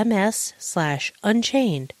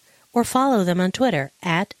aka.ms/unchained or follow them on Twitter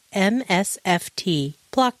at MSFT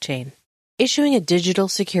Blockchain. Issuing a digital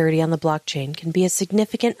security on the blockchain can be a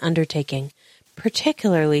significant undertaking,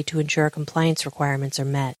 particularly to ensure compliance requirements are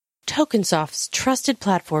met. Tokensoft's trusted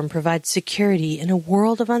platform provides security in a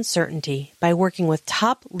world of uncertainty by working with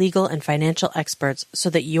top legal and financial experts so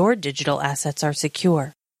that your digital assets are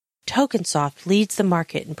secure. Tokensoft leads the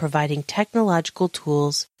market in providing technological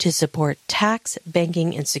tools to support tax,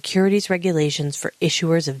 banking, and securities regulations for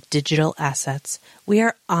issuers of digital assets. We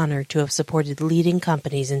are honored to have supported leading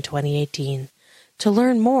companies in 2018. To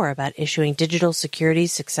learn more about issuing digital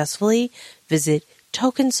securities successfully, visit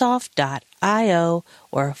tokensoft.io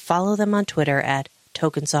or follow them on Twitter at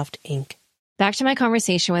Tokensoft Inc. Back to my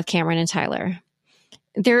conversation with Cameron and Tyler.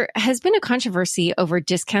 There has been a controversy over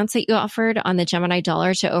discounts that you offered on the Gemini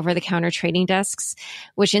dollar to over-the-counter trading desks,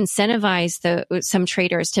 which incentivize some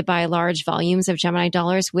traders to buy large volumes of Gemini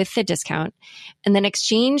dollars with the discount and then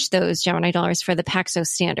exchange those Gemini dollars for the Paxos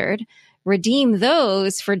standard, redeem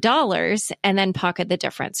those for dollars, and then pocket the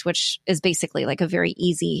difference, which is basically like a very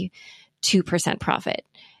easy 2% profit.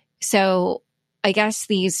 So I guess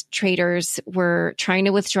these traders were trying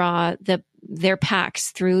to withdraw their PAX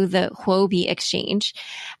through the Huobi exchange.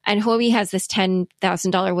 And Huobi has this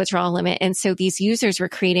 $10,000 withdrawal limit. And so these users were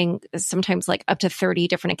creating sometimes like up to 30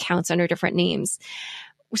 different accounts under different names.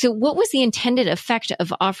 So what was the intended effect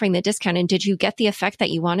of offering the discount? And did you get the effect that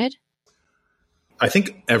you wanted? I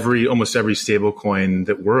think almost every stablecoin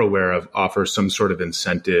that we're aware of offers some sort of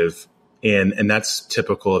incentive. And that's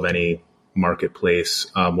typical of any marketplace,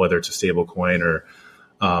 whether it's a stablecoin or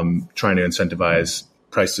trying to incentivize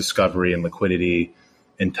price discovery and liquidity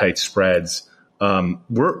and tight spreads. To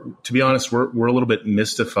be honest, we're a little bit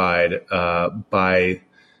mystified by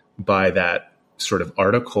that sort of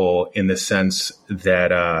article, in the sense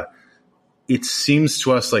that it seems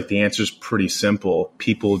to us like the answer is pretty simple.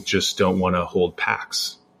 People just don't want to hold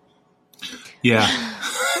PAX. Yeah.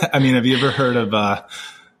 I mean, have you ever heard of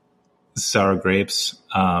sour grapes?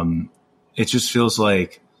 It just feels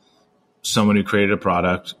like someone who created a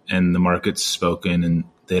product and the market's spoken and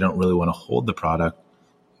they don't really want to hold the product.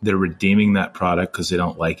 They're redeeming that product because they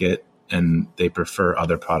don't like it and they prefer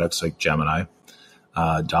other products like Gemini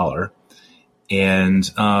dollar. And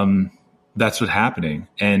that's what's happening.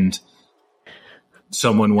 And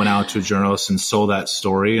someone went out to a journalist and sold that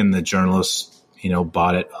story, and the journalist,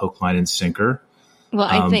 bought it hook, line, and sinker. Well,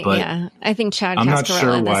 I think Chad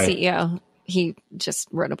Cascarilla, the CEO, he just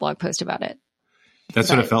wrote a blog post about it. That's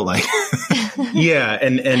what it felt like. Yeah.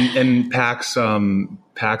 And PAX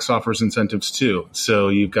offers incentives too. So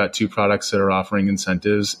you've got two products that are offering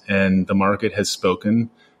incentives, and the market has spoken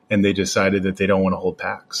and they decided that they don't want to hold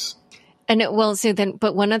PAX.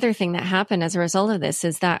 But one other thing that happened as a result of this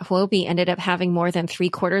is that Huobi ended up having more than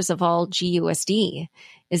 3/4 of all GUSD.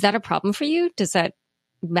 Is that a problem for you? Does that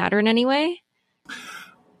matter in any way?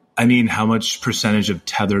 I mean, how much percentage of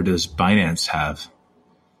Tether does Binance have?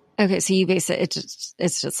 Okay, so you base it,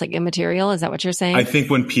 it's just like immaterial. Is that what you're saying? I think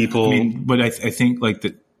when people, I think like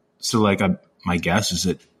that. So like my guess is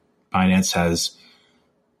that Binance has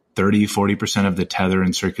 30-40% of the Tether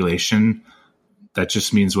in circulation. That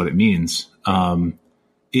just means what it means. We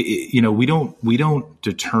don't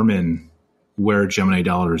determine where Gemini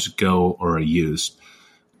dollars go or are used.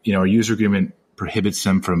 Our user agreement prohibits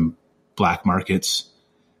them from black markets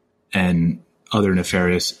and other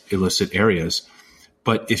nefarious illicit areas.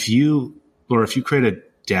 But if you create a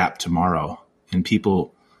dApp tomorrow and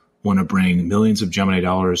people want to bring millions of Gemini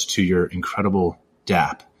dollars to your incredible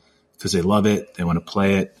dApp because they love it, they want to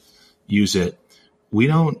play it, use it, we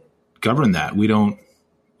don't govern that. We don't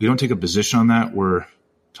take a position on that. We're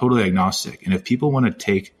totally agnostic. And if people want to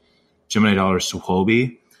take Gemini dollars to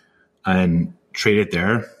Huobi and trade it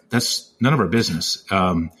there, that's none of our business.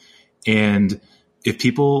 And if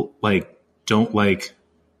people don't like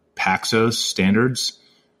Paxos standards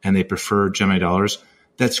and they prefer Gemini dollars,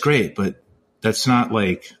 that's great. But that's not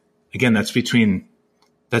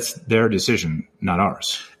that's their decision, not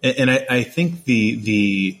ours. And I think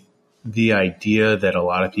the idea that a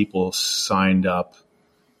lot of people signed up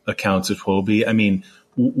accounts at Huobi, I mean,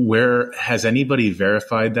 where has anybody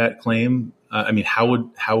verified that claim? I mean, how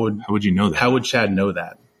would you know that? How would Chad know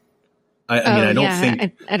that? I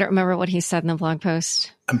don't remember what he said in the blog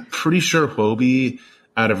post. I'm pretty sure Huobi,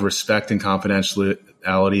 out of respect and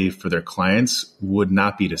confidentiality for their clients, would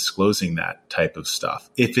not be disclosing that type of stuff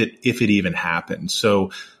if it even happened.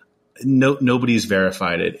 So nobody's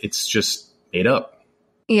verified it. It's just made up.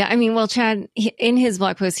 Yeah. I mean, well, Chad, in his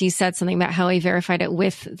blog post, he said something about how he verified it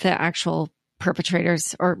with the actual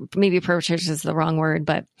perpetrators, or maybe perpetrators is the wrong word.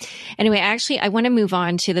 But anyway, actually, I want to move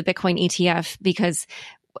on to the Bitcoin ETF because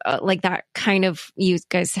that kind of, you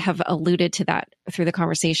guys have alluded to that through the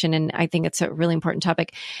conversation. And I think it's a really important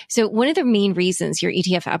topic. So one of the main reasons your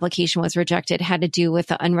ETF application was rejected had to do with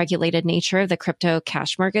the unregulated nature of the crypto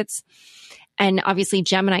cash markets. And obviously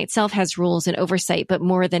Gemini itself has rules and oversight, but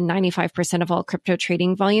more than 95% of all crypto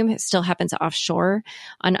trading volume still happens offshore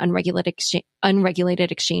on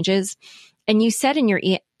unregulated exchanges. And you said in your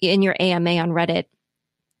AMA on Reddit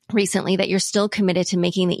recently that you're still committed to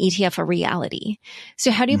making the ETF a reality.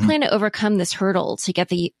 So how do you plan to overcome this hurdle to get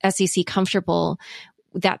the SEC comfortable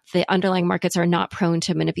that the underlying markets are not prone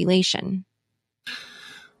to manipulation?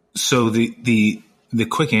 So the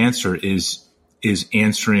quick answer is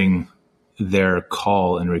answering their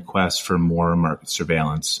call and request for more market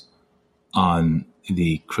surveillance on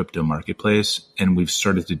the crypto marketplace. And we've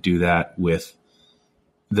started to do that with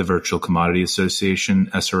the Virtual Commodity Association,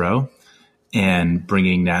 SRO, and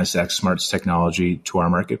bringing NASDAQ Smarts technology to our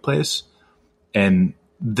marketplace. And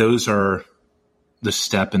those are the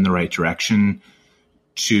step in the right direction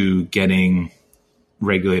to getting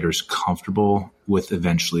regulators comfortable with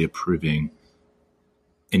eventually approving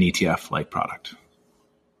an ETF-like product.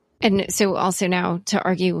 And so also now to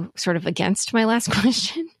argue sort of against my last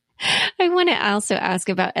question, I want to also ask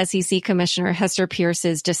about SEC Commissioner Hester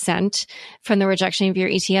Peirce's dissent from the rejection of your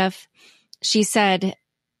ETF. She said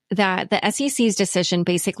that the SEC's decision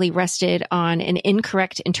basically rested on an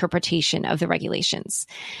incorrect interpretation of the regulations.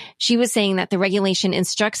 She was saying that the regulation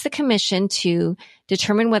instructs the commission to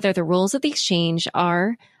determine whether the rules of the exchange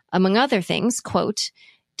are, among other things, quote,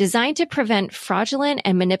 designed to prevent fraudulent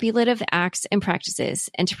and manipulative acts and practices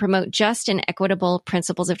and to promote just and equitable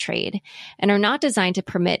principles of trade, and are not designed to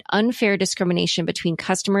permit unfair discrimination between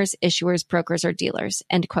customers, issuers, brokers, or dealers,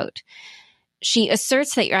 end quote. She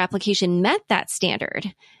asserts that your application met that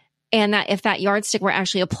standard, and that if that yardstick were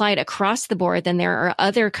actually applied across the board, then there are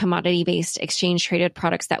other commodity-based exchange-traded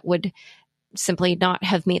products that would simply not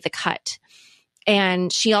have made the cut.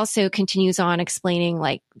 And she also continues on explaining,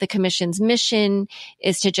 like, the commission's mission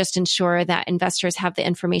is to just ensure that investors have the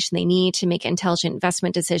information they need to make intelligent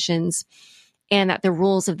investment decisions, and that the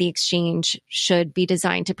rules of the exchange should be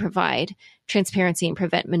designed to provide transparency and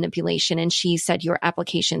prevent manipulation. And she said your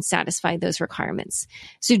application satisfied those requirements.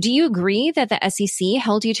 So do you agree that the SEC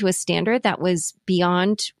held you to a standard that was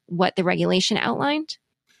beyond what the regulation outlined?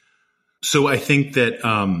 So I think that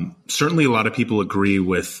certainly a lot of people agree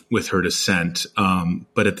with her dissent.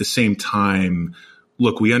 But at the same time,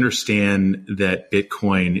 look, we understand that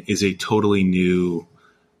Bitcoin is a totally new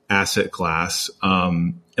asset class,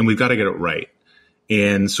 and we've got to get it right.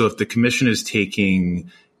 And so if the commission is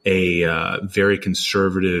taking a very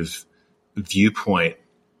conservative viewpoint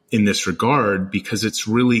in this regard, because it's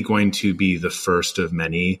really going to be the first of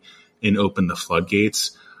many and open the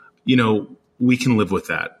floodgates, we can live with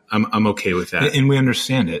that. I'm okay with that. And we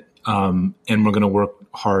understand it. And we're going to work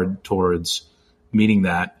hard towards meeting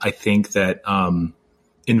that. I think that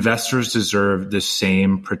investors deserve the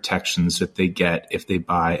same protections that they get if they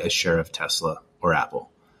buy a share of Tesla or Apple.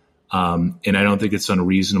 And I don't think it's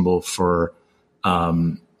unreasonable for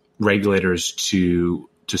regulators to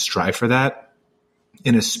strive for that.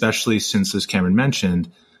 And especially since, as Cameron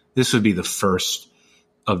mentioned, this would be the first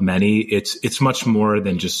of many. It's much more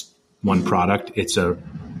than just one product. It's a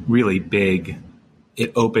really big,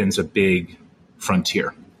 it opens a big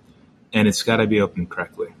frontier, and it's got to be opened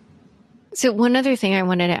correctly. So one other thing I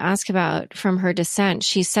wanted to ask about from her dissent,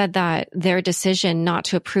 she said that their decision not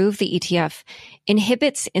to approve the ETF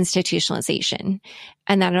inhibits institutionalization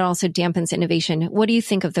and that it also dampens innovation. What do you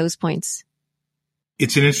think of those points?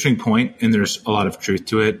 It's an interesting point, and there's a lot of truth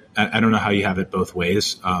to it. I don't know how you have it both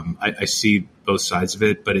ways. I see both sides of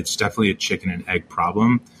it, but it's definitely a chicken and egg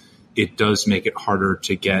problem. It does make it harder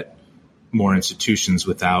to get more institutions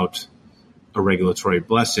without a regulatory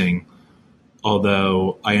blessing,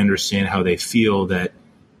 although I understand how they feel that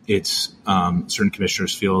it's certain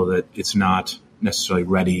commissioners feel that it's not necessarily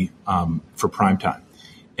ready for prime time.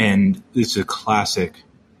 And it's a classic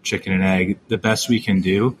chicken and egg. The best we can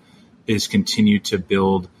do is continue to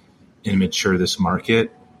build and mature this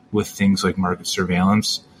market with things like market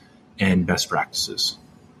surveillance and best practices.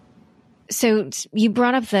 So you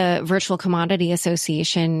brought up the Virtual Commodity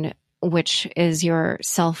Association, which is your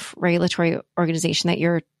self-regulatory organization that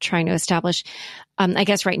you're trying to establish. I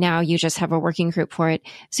guess right now you just have a working group for it.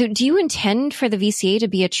 So do you intend for the VCA to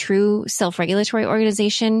be a true self-regulatory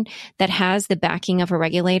organization that has the backing of a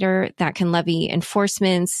regulator that can levy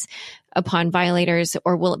enforcements upon violators,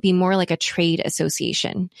 or will it be more like a trade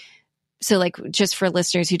association? So like, just for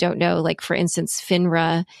listeners who don't know, like, for instance,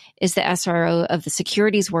 FINRA is the SRO of the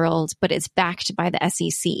securities world, but it's backed by the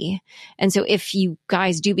SEC. And so if you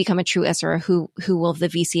guys do become a true SRO, who will the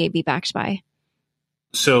VCA be backed by?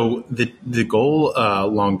 So the goal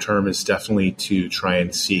long term is definitely to try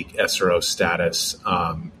and seek SRO status.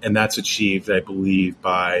 And that's achieved, I believe,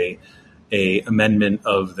 by a amendment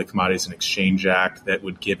of the Commodities and Exchange Act that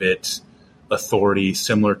would give it authority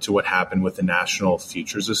similar to what happened with the National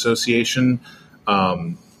Futures Association.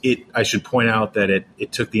 I should point out that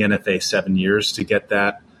it took the NFA 7 years to get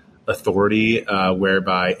that authority,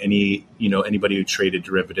 whereby anybody who traded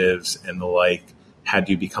derivatives and the like had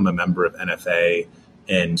to become a member of NFA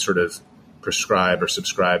and sort of prescribe or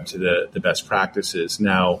subscribe to the best practices.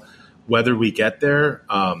 Now, whether we get there,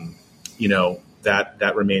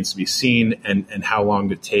 that remains to be seen, and how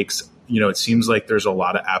long it takes. It seems like there's a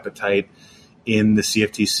lot of appetite in the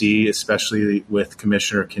CFTC, especially with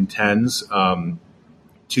Commissioner Contens,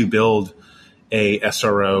 to build a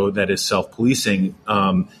SRO that is self-policing.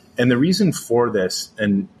 And the reason for this,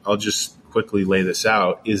 and I'll just quickly lay this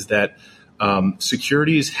out, is that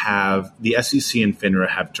securities have, the SEC and FINRA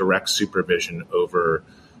have direct supervision over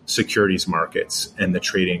securities markets and the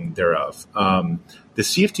trading thereof. The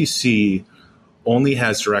CFTC only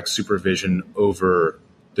has direct supervision over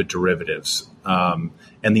the derivatives. And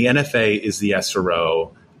the NFA is the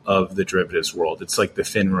SRO of the derivatives world. It's like the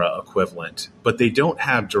FINRA equivalent, but they don't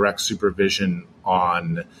have direct supervision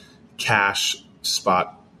on cash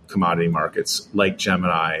spot commodity markets like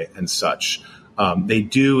Gemini and such. They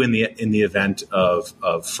do in the event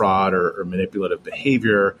of fraud or manipulative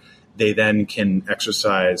behavior. They then can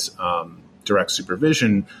exercise direct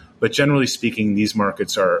supervision. But generally speaking, these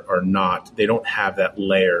markets are not, they don't have that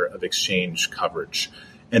layer of exchange coverage.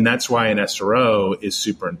 And that's why an SRO is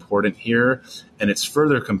super important here. And it's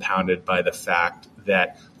further compounded by the fact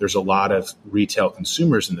that there's a lot of retail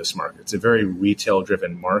consumers in this market. It's a very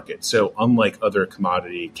retail-driven market. So unlike other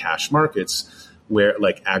commodity cash markets, where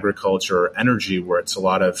like agriculture or energy, where it's a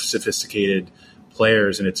lot of sophisticated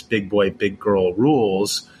players and it's big boy, big girl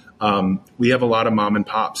rules, we have a lot of mom and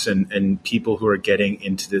pops and people who are getting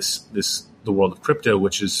into the world of crypto,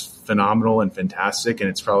 which is phenomenal and fantastic. And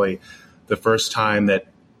it's probably the first time that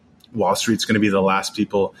Wall Street's going to be the last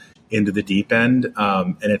people into the deep end.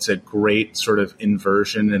 And it's a great sort of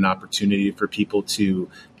inversion and opportunity for people to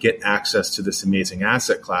get access to this amazing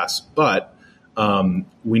asset class. But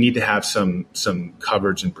we need to have some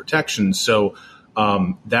coverage and protection. So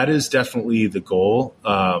that is definitely the goal.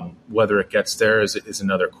 Whether it gets there is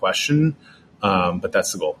another question, but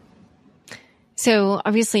that's the goal. So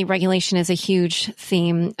obviously regulation is a huge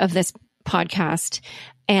theme of this podcast.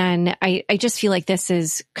 And I just feel like this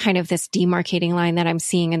is kind of this demarcating line that I'm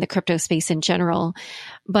seeing in the crypto space in general.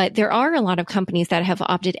 But there are a lot of companies that have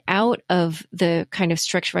opted out of the kind of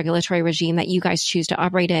strict regulatory regime that you guys choose to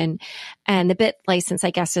operate in. And the BIT license,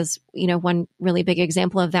 I guess, is, one really big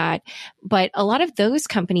example of that. But a lot of those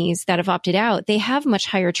companies that have opted out, they have much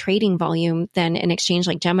higher trading volume than an exchange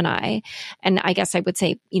like Gemini. And I guess I would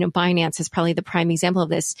say, Binance is probably the prime example of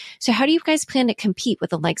this. So how do you guys plan to compete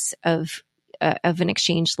with the likes of an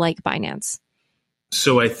exchange like Binance?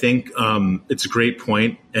 So I think it's a great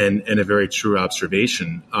point and a very true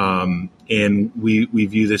observation. And we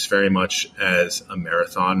view this very much as a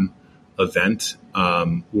marathon event.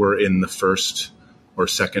 We're in the first or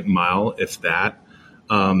second mile, if that.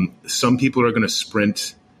 Some people are going to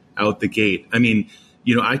sprint out the gate. I mean,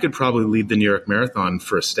 I could probably lead the New York Marathon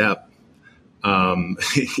for a step,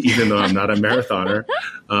 even though I'm not a marathoner.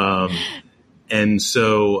 And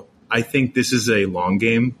so I think this is a long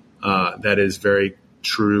game that is very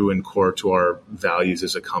true and core to our values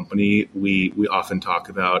as a company. We often talk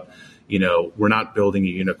about, we're not building a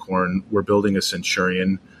unicorn. We're building a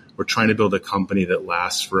centurion. We're trying to build a company that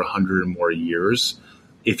lasts for 100 or more years.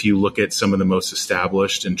 If you look at some of the most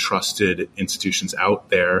established and trusted institutions out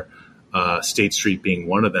there, State Street being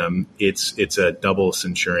one of them, it's a double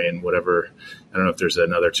centurion, whatever. I don't know if there's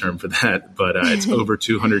another term for that, but it's over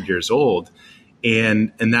 200 years old.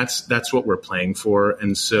 And that's what we're playing for.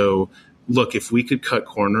 And so, look, if we could cut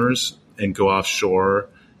corners and go offshore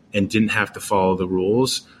and didn't have to follow the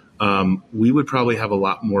rules, we would probably have a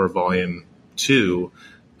lot more volume too.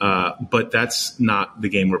 But that's not the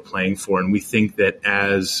game we're playing for. And we think that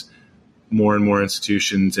as more and more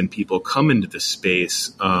institutions and people come into this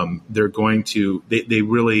space, they're going to, they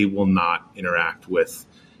really will not interact with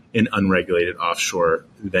an unregulated offshore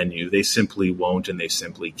venue. They simply won't, and they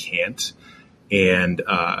simply can't. And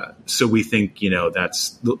so we think,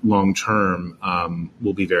 that's long term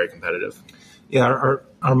will be very competitive. Yeah,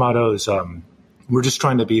 our motto is we're just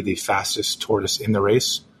trying to be the fastest tortoise in the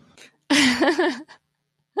race.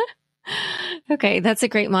 Okay, that's a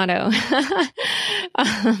great motto.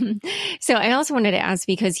 So I also wanted to ask,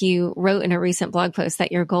 because you wrote in a recent blog post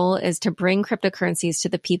that your goal is to bring cryptocurrencies to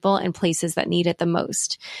the people and places that need it the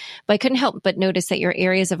most. But I couldn't help but notice that your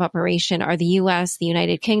areas of operation are the US, the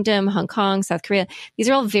United Kingdom, Hong Kong, South Korea. These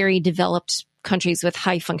are all very developed countries with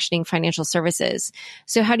high functioning financial services.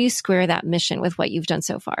 So how do you square that mission with what you've done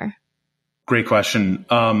so far? Great question.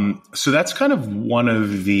 So that's kind of one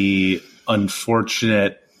of the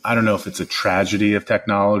unfortunate, I don't know if it's a tragedy of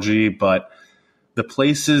technology, but the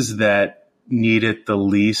places that need it the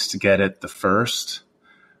least get it the first.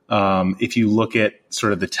 If you look at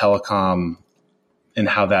sort of the telecom and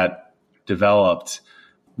how that developed,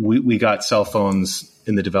 we got cell phones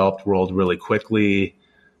in the developed world really quickly,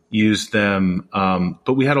 used them,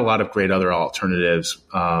 but we had a lot of great other alternatives,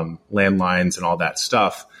 landlines and all that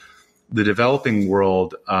stuff. the developing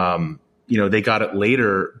world, they got it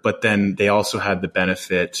later, but then they also had the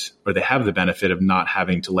benefit, or they have the benefit of not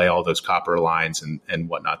having to lay all those copper lines and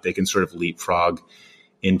whatnot. They can sort of leapfrog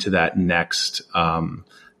into that next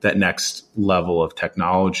level of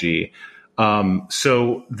technology.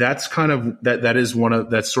 So that's kind of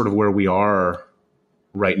that's sort of where we are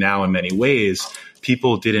right now in many ways.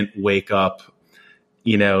 People didn't wake up,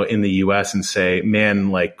 in the US and say, man,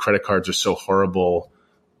 like credit cards are so horrible.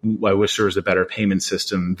 I wish there was a better payment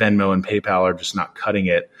system. Venmo and PayPal are just not cutting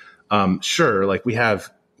it. Sure. Like there's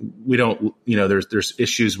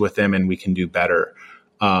issues with them and we can do better.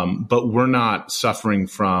 But we're not suffering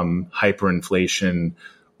from hyperinflation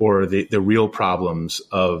or the real problems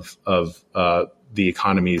of the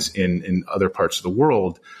economies in other parts of the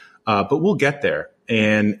world. But we'll get there.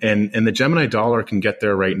 And the Gemini dollar can get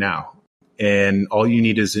there right now. And all you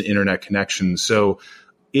need is an internet connection. So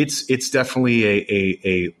it's definitely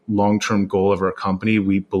a long-term goal of our company.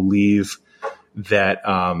 We believe that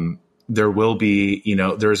there will be,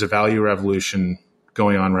 there's a value revolution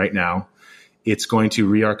going on right now. It's going to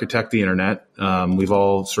re-architect the internet. We've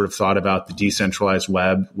all sort of thought about the decentralized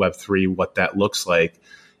web, Web3, what that looks like.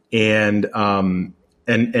 And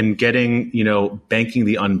getting, banking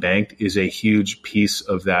the unbanked is a huge piece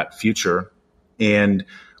of that future. And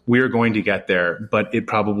we're going to get there, but it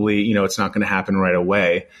probably, it's not going to happen right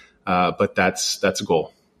away. But that's a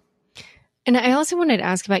goal. And I also wanted to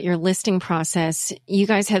ask about your listing process. You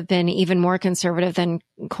guys have been even more conservative than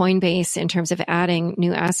Coinbase in terms of adding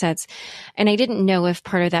new assets. And I didn't know if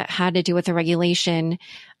part of that had to do with the regulation.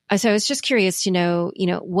 So I was just curious to know,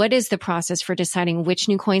 what is the process for deciding which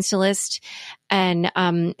new coins to list? And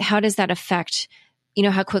how does that affect,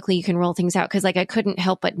 how quickly you can roll things out? Because I couldn't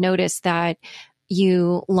help but notice that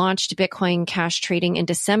you launched Bitcoin Cash trading in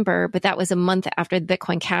December, but that was a month after the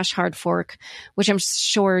Bitcoin Cash hard fork, which I'm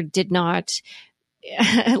sure did not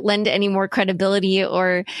lend any more credibility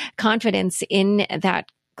or confidence in that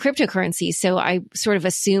cryptocurrency. So I sort of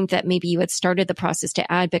assumed that maybe you had started the process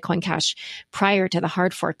to add Bitcoin Cash prior to the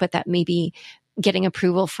hard fork, but that maybe getting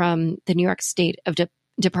approval from the New York State of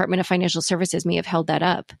Department of Financial Services may have held that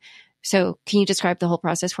up. So can you describe the whole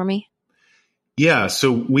process for me? Yeah,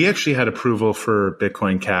 so we actually had approval for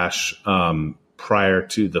Bitcoin Cash prior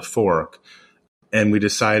to the fork, and we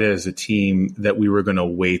decided as a team that we were going to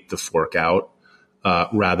wait the fork out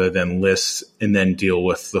rather than list and then deal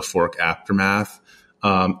with the fork aftermath.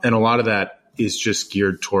 And a lot of that is just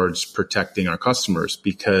geared towards protecting our customers,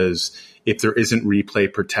 because if there isn't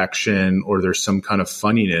replay protection or there's some kind of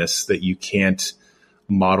funniness that you can't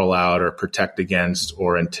model out or protect against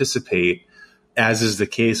or anticipate, as is the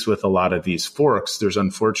case with a lot of these forks, there's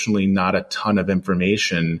unfortunately not a ton of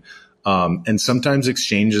information. And sometimes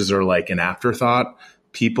exchanges are like an afterthought.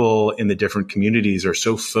 People in the different communities are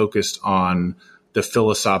so focused on the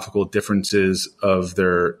philosophical differences of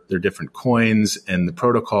their different coins and the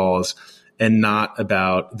protocols, and not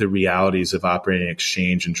about the realities of operating an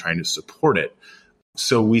exchange and trying to support it.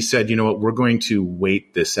 So we said, you know what, we're going to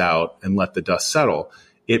wait this out and let the dust settle.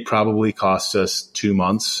 It probably cost us 2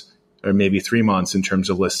 months or maybe 3 months in terms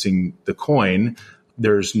of listing the coin.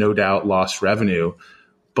 There's no doubt lost revenue,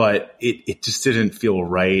 but it just didn't feel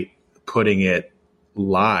right putting it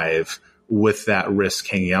live with that risk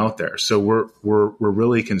hanging out there. So we're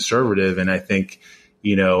really conservative. And I think,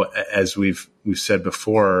 as we've said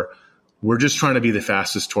before, we're just trying to be the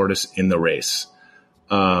fastest tortoise in the race.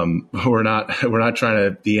 We're not trying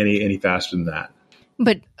to be any faster than that.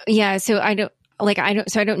 But yeah, so I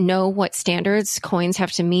don't know what standards coins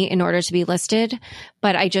have to meet in order to be listed,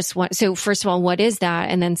 but I just want, so first of all, what is that?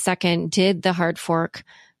 And then second, did the hard fork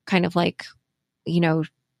kind of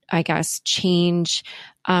I guess change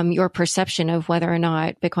your perception of whether or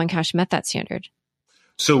not Bitcoin Cash met that standard?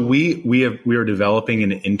 So we are developing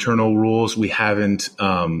an internal rules. We haven't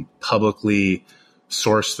publicly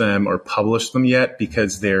sourced them or published them yet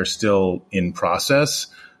because they're still in process.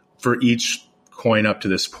 For each coin up to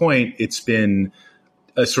this point, it's been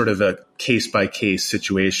a sort of a case-by-case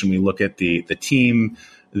situation. We look at the team,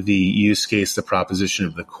 the use case, the proposition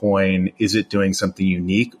of the coin. Is it doing something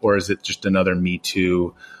unique, or is it just another Me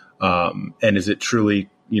Too? And is it truly,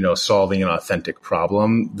 solving an authentic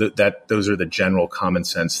problem? Those are the general common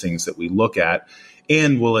sense things that we look at.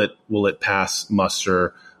 And will it pass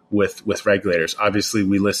muster with regulators? Obviously,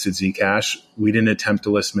 we listed Zcash. We didn't attempt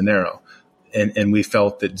to list Monero. And we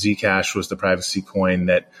felt that Zcash was the privacy coin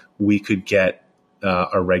that we could get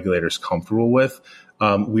our regulators comfortable with.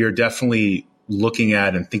 We are definitely looking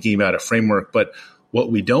at and thinking about a framework, but what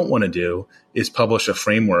we don't want to do is publish a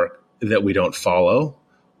framework that we don't follow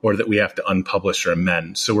or that we have to unpublish or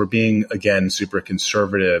amend. So we're being, again, super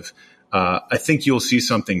conservative I think you'll see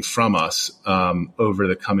something from us over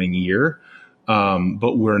the coming year,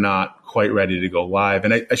 but we're not quite ready to go live.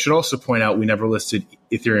 And I should also point out we never listed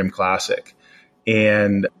Ethereum Classic,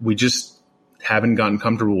 and we just haven't gotten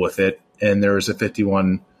comfortable with it. And there was a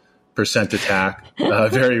 51% attack,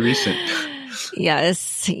 very recent. Yes,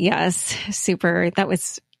 super. That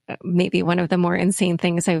was maybe one of the more insane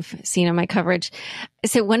things I've seen in my coverage.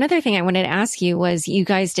 So one other thing I wanted to ask you was you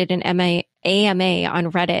guys did an AMA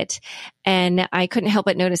on Reddit, and I couldn't help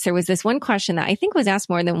but notice there was this one question that I think was asked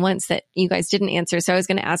more than once that you guys didn't answer. So I was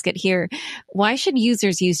going to ask it here. Why should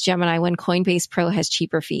users use Gemini when Coinbase Pro has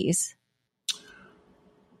cheaper fees?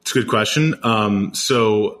 It's a good question.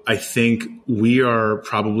 So I think we are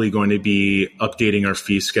probably going to be updating our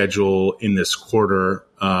fee schedule in this quarter.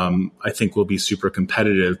 I think we'll be super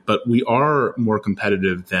competitive, but we are more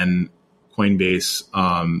competitive than Coinbase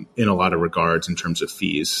in a lot of regards in terms of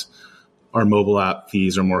fees. Our mobile app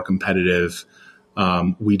fees are more competitive.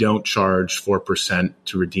 We don't charge 4%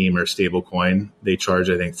 to redeem our stablecoin. They charge,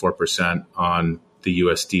 I think, 4% on the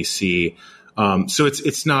USDC. So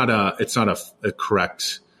it's not a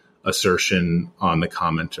correct assertion on the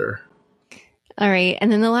commenter. All right.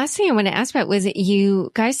 And then the last thing I want to ask about was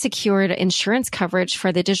you guys secured insurance coverage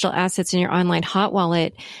for the digital assets in your online hot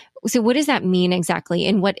wallet. So what does that mean exactly?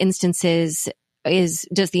 In what instances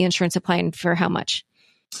does the insurance apply and for how much?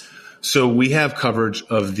 So we have coverage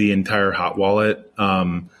of the entire hot wallet.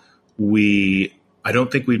 I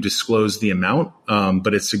don't think we've disclosed the amount,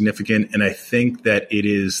 but it's significant. And I think that it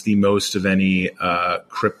is the most of any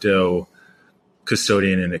crypto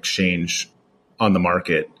custodian and exchange on the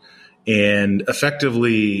market. And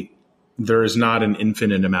effectively, there is not an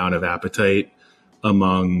infinite amount of appetite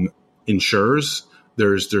among insurers.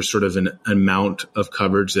 There's sort of an amount of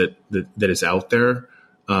coverage that is out there.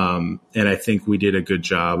 And I think we did a good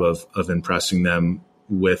job of impressing them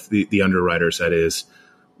with the underwriters, that is,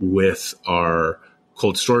 with our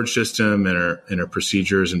cold storage system and our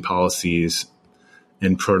procedures and policies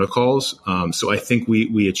and protocols. So I think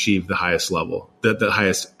we achieved the highest level, the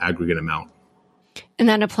highest aggregate amount. And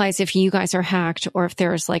that applies if you guys are hacked or if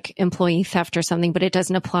there's like employee theft or something, but it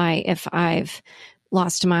doesn't apply if I've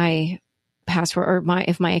lost my password or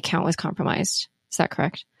if my account was compromised. Is that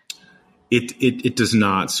correct? It does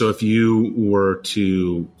not. So if you were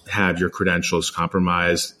to have your credentials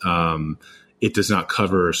compromised, it does not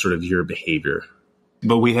cover sort of your behavior.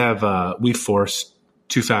 But we force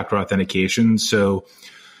two-factor authentication. So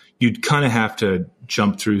you'd kind of have to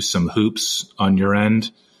jump through some hoops on your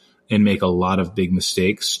end and make a lot of big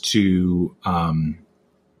mistakes to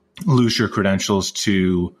lose your credentials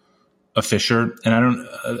to a phisher. And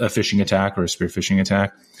a phishing attack or a spear phishing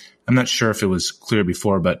attack. I'm not sure if it was clear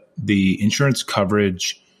before, but the insurance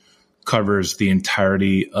coverage covers the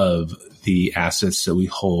entirety of the assets that we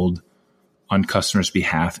hold on customers'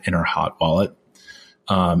 behalf in our hot wallet.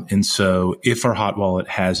 And so if our hot wallet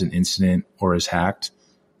has an incident or is hacked,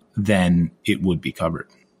 then it would be covered.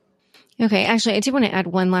 Okay. Actually, I do want to add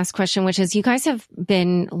one last question, which is you guys have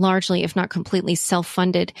been largely, if not completely,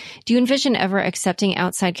 self-funded. Do you envision ever accepting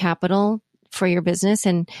outside capital for your business?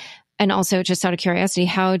 And also, just out of curiosity,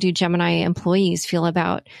 how do Gemini employees feel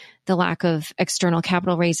about the lack of external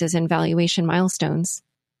capital raises and valuation milestones?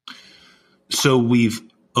 So we've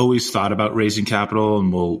always thought about raising capital,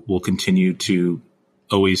 and we'll continue to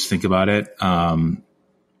always think about it.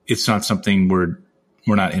 It's not something we're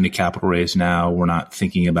not in a capital raise now. We're not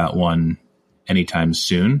thinking about one anytime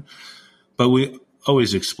soon, but we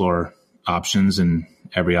always explore options, and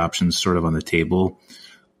every option's sort of on the table.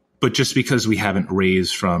 But just because we haven't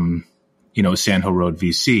raised from, Sand Hill Road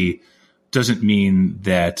VC doesn't mean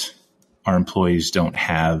that our employees don't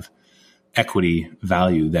have equity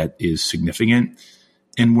value that is significant.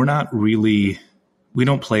 And we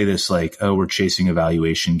don't play this like, we're chasing a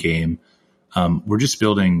valuation game. We're just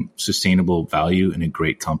building sustainable value in a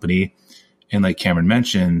great company. And like Cameron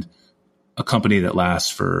mentioned, a company that lasts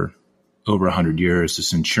for over 100 years, the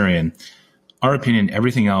Centurion, our opinion,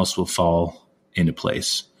 everything else will fall into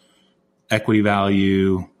place. Equity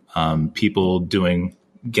value, people getting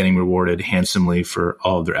rewarded handsomely for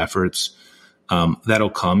all of their efforts. That'll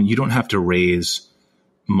come. You don't have to raise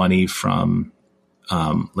money from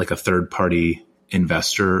like a third party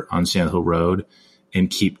investor on Sand Hill Road and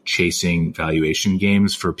keep chasing valuation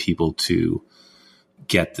games for people to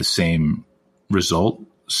get the same result.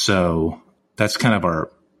 So that's kind of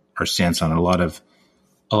our stance on it.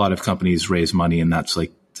 A lot of companies raise money, and that's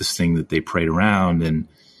like this thing that they parade around, and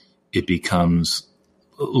it becomes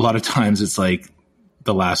a lot of times it's like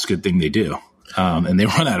the last good thing they do, and they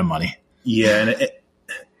run out of money. Yeah,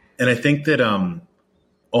 and I think that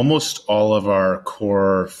almost all of our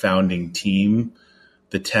core founding team,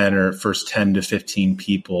 the first 10 to 15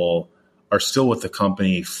 people, are still with the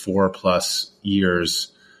company 4+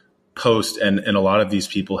 years post. And a lot of these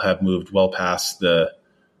people have moved well past the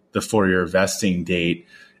 4-year vesting date.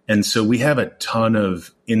 And so we have a ton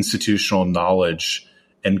of institutional knowledge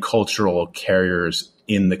and cultural carriers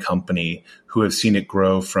in the company who have seen it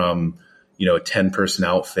grow from, a 10-person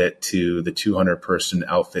outfit to the 200-person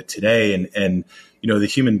outfit today. And, the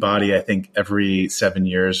human body, I think every 7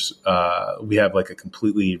 years, we have like a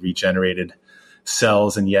completely regenerated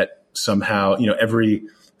cells. And yet somehow, every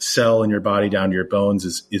cell in your body down to your bones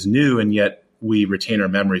is new. And yet we retain our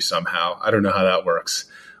memory somehow. I don't know how that works,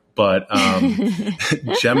 but,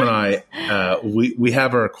 Gemini, we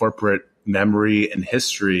have our corporate memory and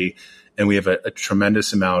history, and we have a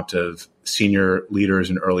tremendous amount of senior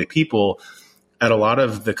leaders and early people. At a lot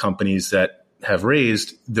of the companies that have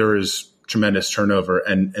raised, there is tremendous turnover,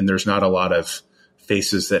 and there's not a lot of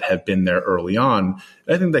faces that have been there early on.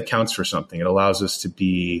 I think that counts for something. It allows us to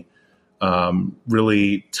be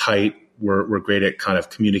really tight. We're great at kind of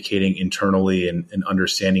communicating internally and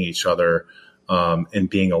understanding each other, and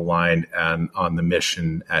being aligned on the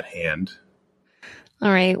mission at hand. All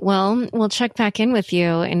right. Well, we'll check back in with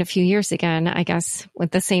you in a few years again, I guess, with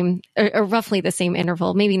the same or roughly the same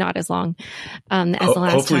interval, maybe not as long as the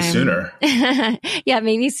last hopefully time. Sooner. Yeah,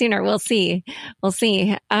 maybe sooner. We'll see. Well,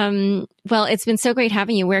 it's been so great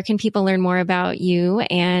having you. Where can people learn more about you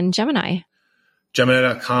and Gemini?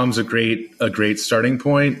 Gemini.com is a great starting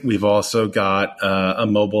point. We've also got a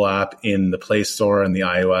mobile app in the Play Store and the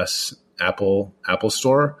iOS Apple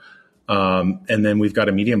Store. And then we've got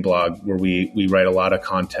a Medium blog where we write a lot of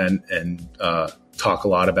content and talk a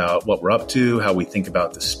lot about what we're up to, how we think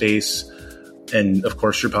about the space, and of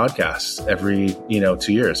course your podcast every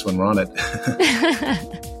 2 years when we're on it.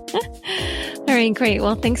 All right, great.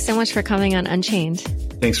 Well, thanks so much for coming on Unchained.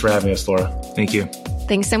 Thanks for having us, Laura. Thank you.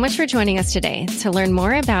 Thanks so much for joining us today. To learn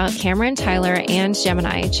more about Cameron, Tyler, and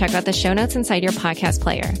Gemini, check out the show notes inside your podcast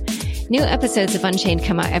player. New episodes of Unchained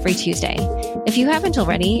come out every Tuesday. If you haven't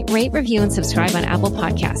already, rate, review, and subscribe on Apple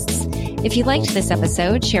Podcasts. If you liked this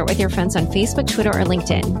episode, share it with your friends on Facebook, Twitter, or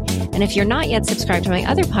LinkedIn. And if you're not yet subscribed to my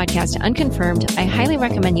other podcast, Unconfirmed, I highly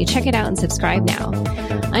recommend you check it out and subscribe now.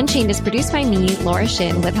 Unchained is produced by me, Laura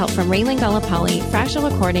Shin, with help from Raylan Galapali,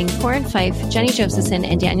 Fractal Recording, Corin Fife, Jenny Josephson,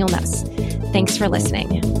 and Daniel Nuss. Thanks for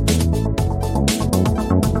listening.